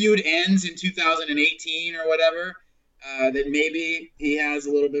this feud ends in 2018 or whatever, that maybe he has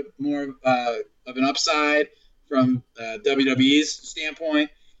a little bit more of an upside from WWE's standpoint.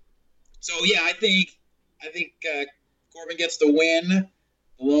 So yeah, I think Corbin gets the win.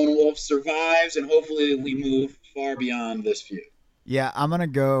 The Lone Wolf survives, and hopefully we move far beyond this feud. Yeah, I'm gonna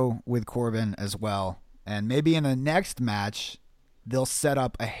go with Corbin as well. And maybe in the next match, they'll set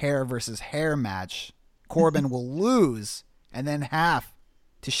up a hair versus hair match. Corbin will lose and then have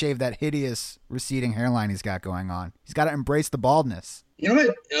to shave that hideous receding hairline he's got going on. He's got to embrace the baldness. You know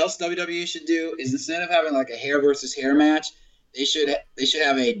what else WWE should do is instead of having like a hair versus hair match, they should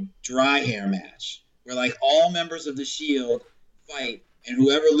have a dry hair match where like all members of the Shield fight, and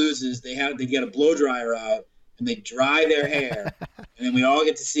whoever loses, they get a blow dryer out and they dry their hair, and then we all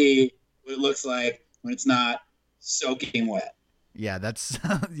get to see what it looks like when it's not soaking wet. Yeah,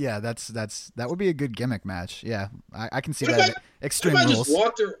 that would be a good gimmick match. Yeah, I can see that. Extreme rules.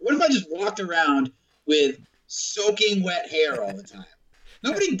 What if I just walked around with soaking wet hair all the time?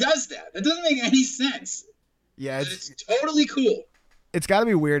 Nobody does that. That doesn't make any sense. Yeah, it's totally cool. It's got to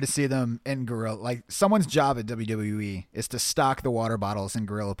be weird to see them in gorilla. Like someone's job at WWE is to stock the water bottles in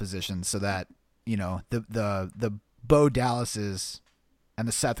gorilla position so that the Bo Dallases and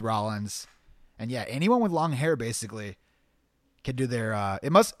the Seth Rollins and anyone with long hair basically can do their.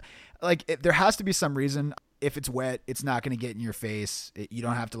 There has to be some reason. If it's wet, it's not going to get in your face. You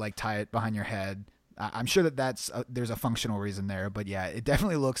don't have to tie it behind your head. I'm sure there's a functional reason there, but yeah, it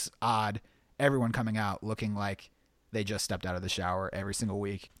definitely looks odd. Everyone coming out looking like they just stepped out of the shower every single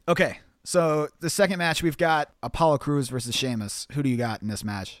week. Okay, so the second match we've got Apollo Crews versus Sheamus. Who do you got in this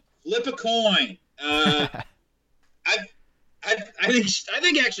match? Flip a coin. I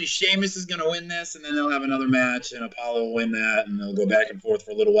think actually Sheamus is going to win this, and then they'll have another match, and Apollo will win that, and they'll go back and forth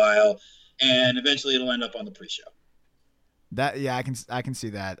for a little while, and eventually it'll end up on the pre-show. I can see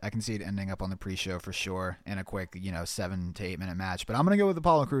that. I can see it ending up on the pre-show for sure in a quick 7 to 8 minute match. But I'm gonna go with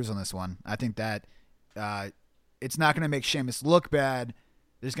Apollo Crews on this one. I think that it's not gonna make Sheamus look bad.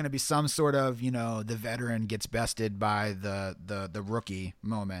 There's gonna be some sort of the veteran gets bested by the rookie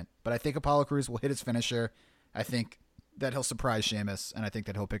moment. But I think Apollo Crews will hit his finisher. I think that he'll surprise Sheamus, and I think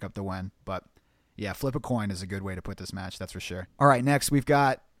that he'll pick up the win. But yeah, flip a coin is a good way to put this match. That's for sure. All right, next we've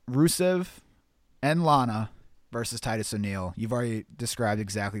got Rusev and Lana versus Titus O'Neil. You've already described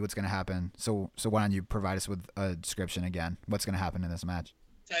exactly what's going to happen. So why don't you provide us with a description again? What's going to happen in this match?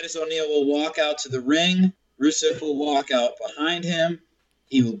 Titus O'Neil will walk out to the ring. Rusev will walk out behind him.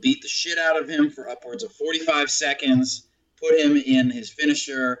 He will beat the shit out of him for upwards of 45 seconds, put him in his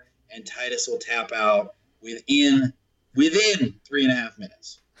finisher, and Titus will tap out within 3.5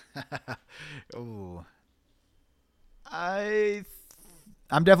 minutes. Ooh. I'm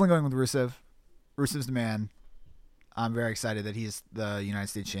definitely going with Rusev. Rusev's the man. I'm very excited that he's the United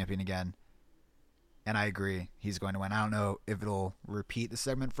States champion again. And I agree. He's going to win. I don't know if it'll repeat the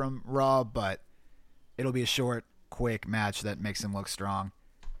segment from Raw, but it'll be a short, quick match that makes him look strong.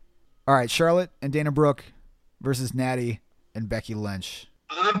 All right, Charlotte and Dana Brooke versus Natty and Becky Lynch.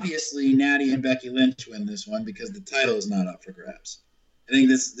 Obviously, Natty and Becky Lynch win this one because the title is not up for grabs. I think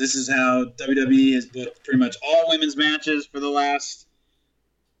this is how WWE has booked pretty much all women's matches for the last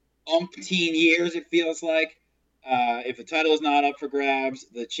umpteen years, it feels like. If the title is not up for grabs,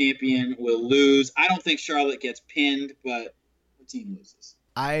 the champion will lose. I don't think Charlotte gets pinned, but her team loses.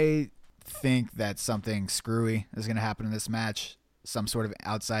 I think that something screwy is going to happen in this match, some sort of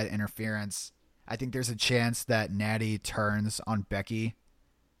outside interference. I think there's a chance that Natty turns on Becky,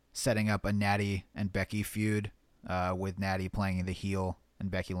 setting up a Natty and Becky feud with Natty playing the heel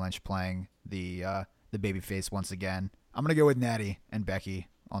and Becky Lynch playing the babyface once again. I'm gonna go with Natty and Becky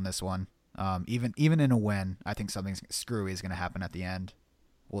on this one. Even in a win, I think something screwy is gonna happen at the end.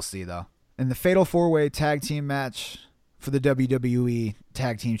 We'll see though. In the Fatal 4-Way Tag Team match for the WWE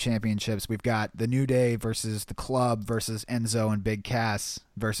Tag Team Championships, we've got the New Day versus the Club versus Enzo and Big Cass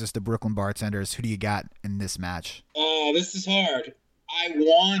versus the Brooklyn Bartenders. Who do you got in this match? Oh, this is hard. I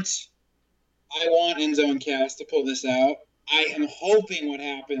want Enzo and Cass to pull this out. I am hoping what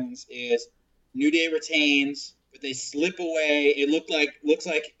happens is New Day retains, but they slip away. It looks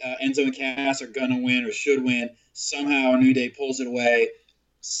like Enzo and Cass are gonna win or should win. Somehow New Day pulls it away,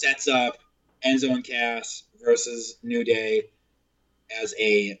 sets up Enzo and Cass versus New Day as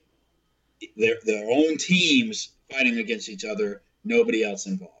their own teams fighting against each other. Nobody else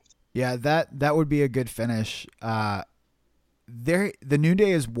involved. Yeah, that would be a good finish. The New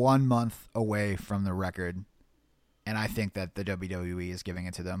Day is 1 month away from the record, and I think that the WWE is giving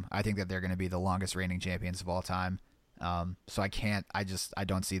it to them. I think that they're going to be the longest reigning champions of all time. So I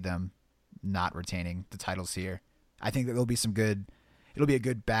don't see them not retaining the titles here. I think that it'll be a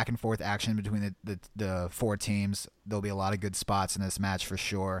good back and forth action between the four teams. There'll be a lot of good spots in this match for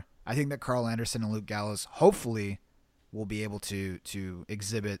sure. I think that Carl Anderson and Luke Gallows hopefully will be able to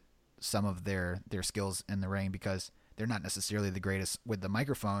exhibit some of their skills in the ring, because they're not necessarily the greatest with the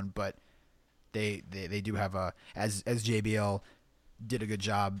microphone, but they do have as JBL did a good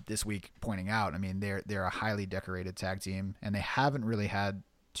job this week pointing out. I mean, they're a highly decorated tag team, and they haven't really had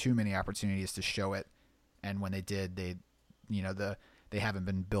too many opportunities to show it. And when they did, they haven't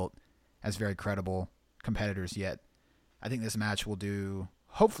been built as very credible competitors yet. I think this match will do,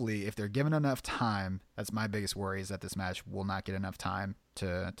 hopefully, if they're given enough time. That's my biggest worry, is that this match will not get enough time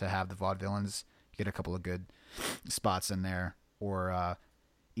to have the Vaudevillains get a couple of good spots in there, or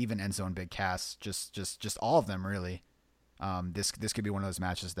even Enzo and Big Cass, just all of them really. This could be one of those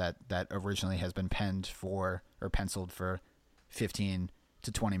matches that originally has been penciled for 15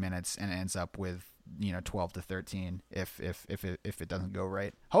 to 20 minutes and ends up with 12 to 13 if it doesn't go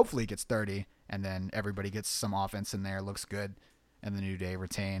right. Hopefully it gets 30, and then everybody gets some offense in there, looks good, and the New Day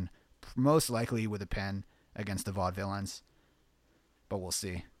retain, most likely with a pin against the Vaudevillains. But we'll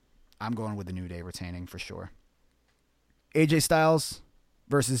see. I'm going with the New Day retaining for sure. AJ Styles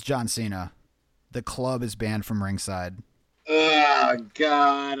versus John Cena. The Club is banned from ringside. Oh,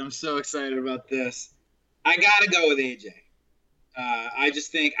 God. I'm so excited about this. I got to go with AJ. I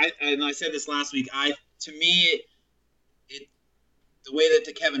just think, and I said this last week, to me, the way that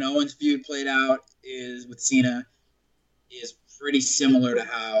the Kevin Owens feud played out is with Cena is pretty similar to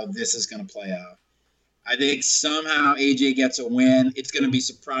how this is going to play out. I think somehow AJ gets a win. It's going to be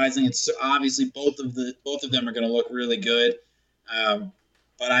surprising. It's obviously both of them are going to look really good,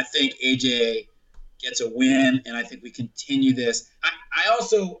 but I think AJ gets a win, and I think we continue this. I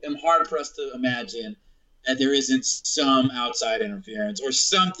also am hard pressed to imagine that there isn't some outside interference or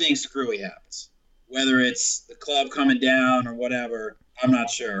something screwy happens. Whether it's the Club coming down or whatever, I'm not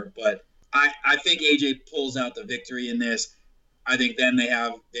sure. But I think AJ pulls out the victory in this. I think then they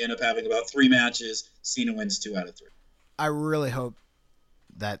end up having about 3 matches. Cena wins 2 out of 3. I really hope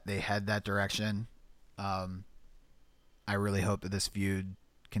that they head that direction. I really hope that this feud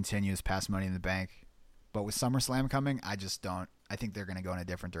continues past Money in the Bank. But with SummerSlam coming, I just don't. I think they're going to go in a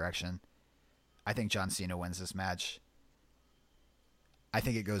different direction. I think John Cena wins this match. I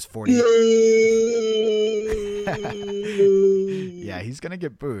think it goes 40. Yeah, he's going to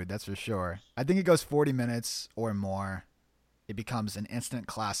get booed, that's for sure. I think it goes 40 minutes or more. It becomes an instant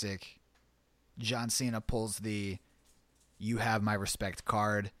classic. John Cena pulls the "you have my respect"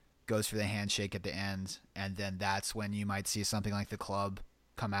 card, goes for the handshake at the end, and then that's when you might see something like the Club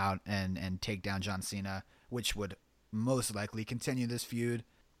come out and take down John Cena, which would most likely continue this feud.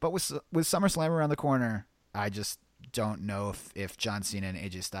 But with SummerSlam around the corner, I just don't know if John Cena and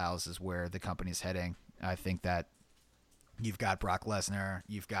AJ Styles is where the company's heading. I think that you've got Brock Lesnar,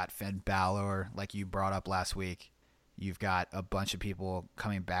 you've got Finn Balor, like you brought up last week. You've got a bunch of people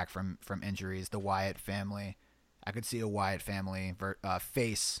coming back from injuries. The Wyatt family. I could see a Wyatt family,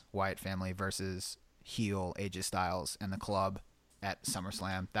 face Wyatt family versus heel AJ Styles and the Club at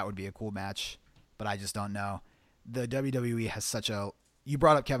SummerSlam. That would be a cool match, but I just don't know. The WWE has such a... You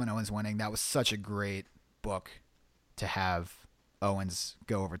brought up Kevin Owens winning. That was such a great book to have Owens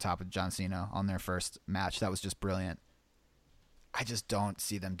go over top of John Cena on their first match. That was just brilliant. I just don't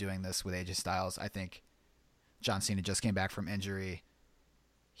see them doing this with AJ Styles. I think John Cena just came back from injury.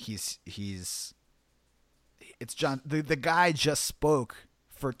 It's John. The guy just spoke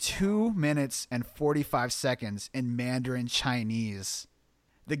for 2 minutes and 45 seconds in Mandarin Chinese.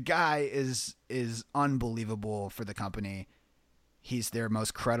 The guy is unbelievable for the company. He's their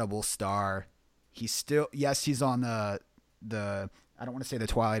most credible star. He's still, yes, he's on the I don't want to say the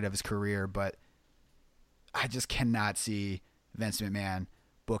twilight of his career, but I just cannot see Vince McMahon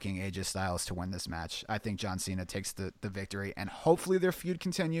booking AJ Styles to win this match. I think John Cena takes the victory, and hopefully their feud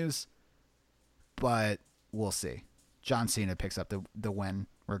continues, but we'll see. John Cena picks up the win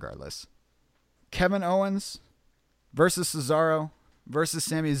regardless. Kevin Owens versus Cesaro versus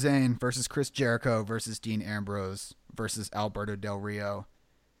Sami Zayn versus Chris Jericho versus Dean Ambrose versus Alberto Del Rio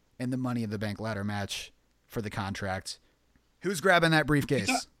in the Money in the Bank ladder match for the contract. Who's grabbing that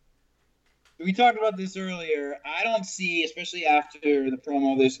briefcase? We talked about this earlier. I don't see, especially after the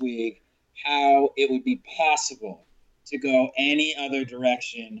promo this week, how it would be possible to go any other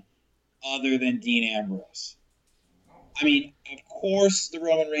direction other than Dean Ambrose. I mean, of course, the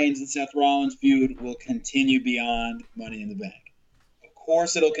Roman Reigns and Seth Rollins feud will continue beyond Money in the Bank. Of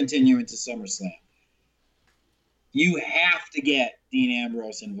course, it'll continue into SummerSlam. You have to get Dean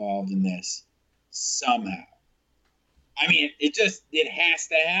Ambrose involved in this somehow. I mean, it has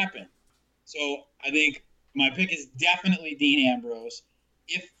to happen. So I think my pick is definitely Dean Ambrose.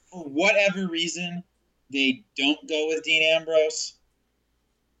 If for whatever reason they don't go with Dean Ambrose,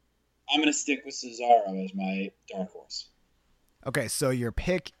 I'm going to stick with Cesaro as my dark horse. Okay, so your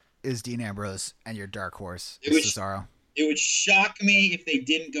pick is Dean Ambrose and your dark horse is Cesaro. It would shock me if they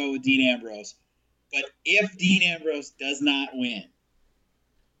didn't go with Dean Ambrose. But if Dean Ambrose does not win,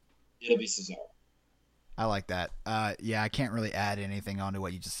 it'll be Cesaro. I like that. Yeah, I can't really add anything onto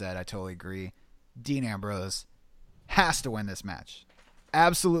what you just said. I totally agree. Dean Ambrose has to win this match.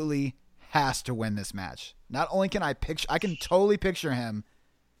 Absolutely has to win this match. Not only can I can totally picture him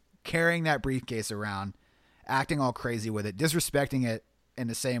carrying that briefcase around, acting all crazy with it, disrespecting it in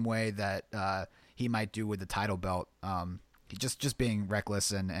the same way that he might do with the title belt. Just being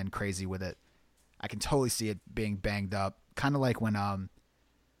reckless and crazy with it. I can totally see it being banged up. Kind of like when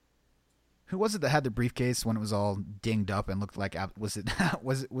who was it that had the briefcase when it was all dinged up and looked like was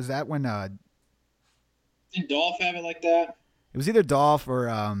that when did Dolph have it like that? It was either Dolph or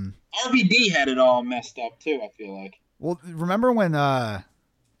RVD had it all messed up too, I feel like. Well, remember when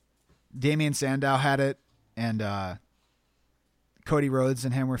Damian Sandow had it and Cody Rhodes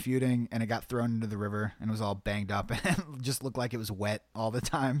and him were feuding and it got thrown into the river and it was all banged up and just looked like it was wet all the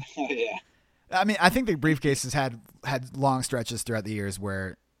time? Oh yeah. I mean, I think the briefcases had long stretches throughout the years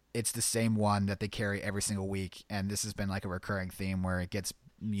where it's the same one that they carry every single week, and this has been like a recurring theme where it gets,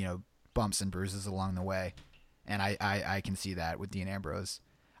 bumps and bruises along the way. And I can see that with Dean Ambrose.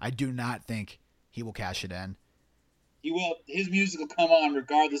 I do not think he will cash it in. He will. His music will come on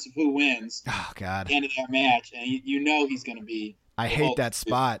regardless of who wins. Oh, God. At the end of that match, and you know he's going to be. I hate that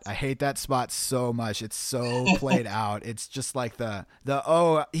spot. I hate that spot so much. It's so played out. It's just like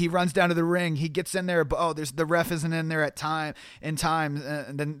he runs down to the ring, he gets in there, but the ref isn't in there in time,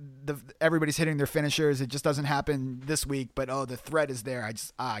 and then everybody's hitting their finishers. It just doesn't happen this week, but the threat is there.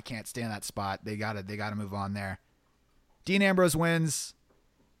 I can't stand that spot. They gotta move on there. Dean Ambrose wins.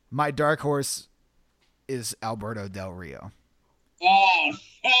 My dark horse is Alberto Del Rio. Oh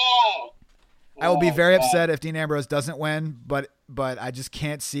no! I will be very upset if Dean Ambrose doesn't win, but I just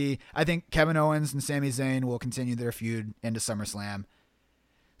can't see. I think Kevin Owens and Sami Zayn will continue their feud into SummerSlam.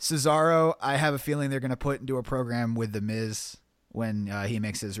 Cesaro, I have a feeling they're going to put into a program with The Miz when he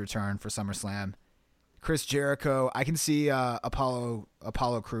makes his return for SummerSlam. Chris Jericho, I can see Apollo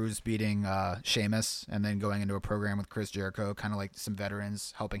Crews beating Sheamus and then going into a program with Chris Jericho, kind of like some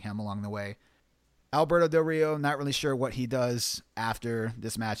veterans helping him along the way. Alberto Del Rio, not really sure what he does after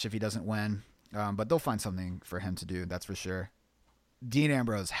this match if he doesn't win. But they'll find something for him to do, that's for sure. Dean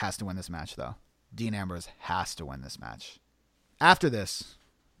Ambrose has to win this match, though. Dean Ambrose has to win this match. After this,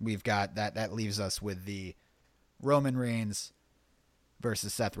 we've got that leaves us with the Roman Reigns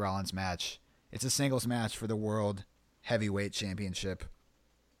versus Seth Rollins match. It's a singles match for the World Heavyweight Championship.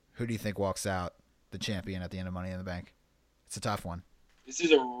 Who do you think walks out the champion at the end of Money in the Bank? It's a tough one. This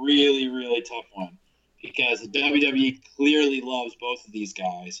is a really, really tough one because the WWE clearly loves both of these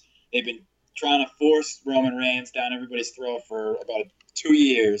guys. They've been trying to force Roman Reigns down everybody's throat for about 2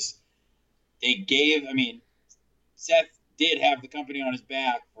 years. Seth did have the company on his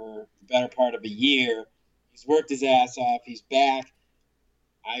back for the better part of a year. He's worked his ass off. He's back.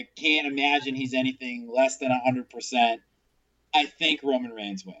 I can't imagine he's anything less than 100%. I think Roman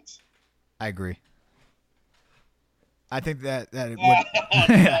Reigns wins. I agree. I think that it would.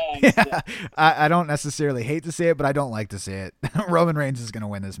 Yeah. I don't necessarily hate to say it, but I don't like to say it. Roman Reigns is going to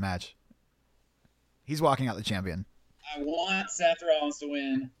win this match. He's walking out the champion. I want Seth Rollins to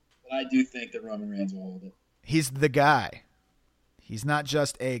win, but I do think that Roman Reigns will hold it. He's the guy. He's not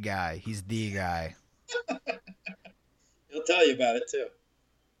just a guy. He's the guy. He'll tell you about it too.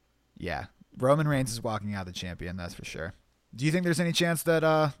 Yeah, Roman Reigns is walking out the champion, that's for sure. Do you think there's any chance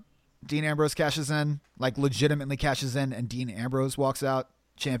that Dean Ambrose cashes in, like legitimately cashes in, and Dean Ambrose walks out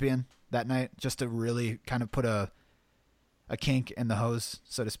champion that night, just to really kind of put a kink in the hose,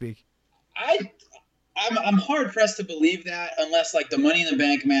 so to speak? I'm hard pressed to believe that unless like the Money in the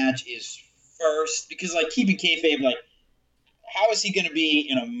Bank match is first, because like keeping kayfabe, like how is he going to be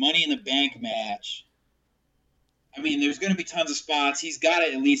in a Money in the Bank match? I mean, there's going to be tons of spots. He's got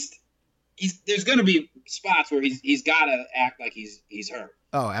to at least. There's going to be spots where he's got to act like he's hurt.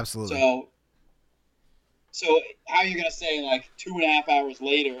 Oh, absolutely. So how are you going to say like 2.5 hours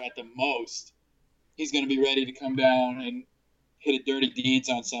later at the most, he's going to be ready to come down and hit a dirty deeds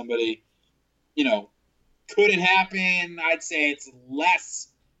on somebody? You know, could it happen? I'd say it's less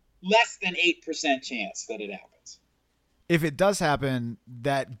than 8% chance that it happens. If it does happen,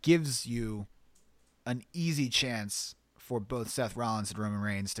 that gives you an easy chance for both Seth Rollins and Roman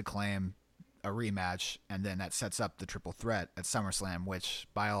Reigns to claim a rematch, and then that sets up the triple threat at SummerSlam, which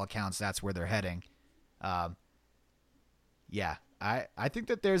by all accounts that's where they're heading. Yeah, I think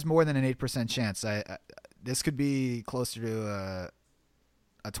that there's more than an 8% chance. This could be closer to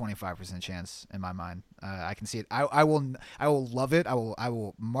a 25% chance in my mind. I can see it. I will love it. I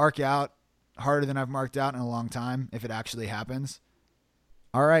will mark out harder than I've marked out in a long time if it actually happens.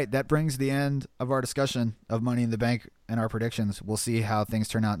 All right, that brings the end of our discussion of Money in the Bank and our predictions. We'll see how things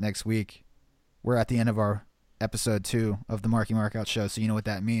turn out next week. We're at the end of our episode 2 of the Marky Markout show, so you know what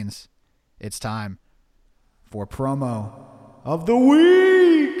that means. It's time for promo of the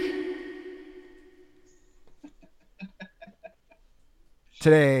week.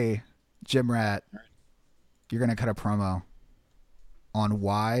 Today, Jim Rat, you're going to cut a promo on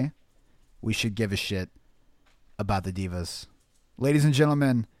why we should give a shit about the Divas. Ladies and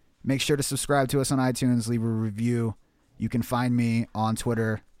gentlemen, make sure to subscribe to us on iTunes, leave a review. You can find me on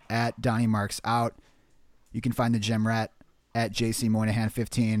Twitter at Donnie Marks Out. You can find the Gem Rat at JC Moynihan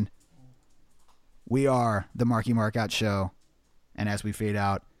 15. We are the Marky Markout Show. And as we fade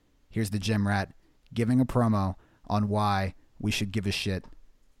out, here's the Gem Rat giving a promo on why we should give a shit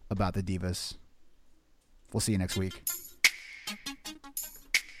about the Divas. We'll see you next week.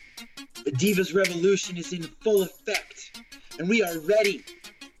 The Divas Revolution is in full effect, and we are ready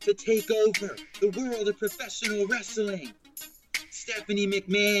to take over the world of professional wrestling. Stephanie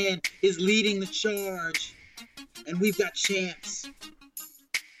McMahon is leading the charge, and we've got champs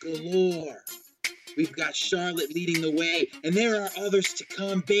galore. We've got Charlotte leading the way, and there are others to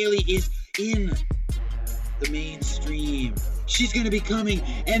come. Bayley is in the mainstream. She's going to be coming,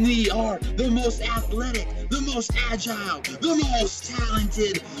 and we are the most athletic, the most agile, the most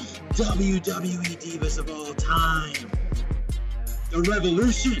talented WWE Divas of all time. The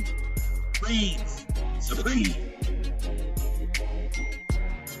Revolution reigns supreme.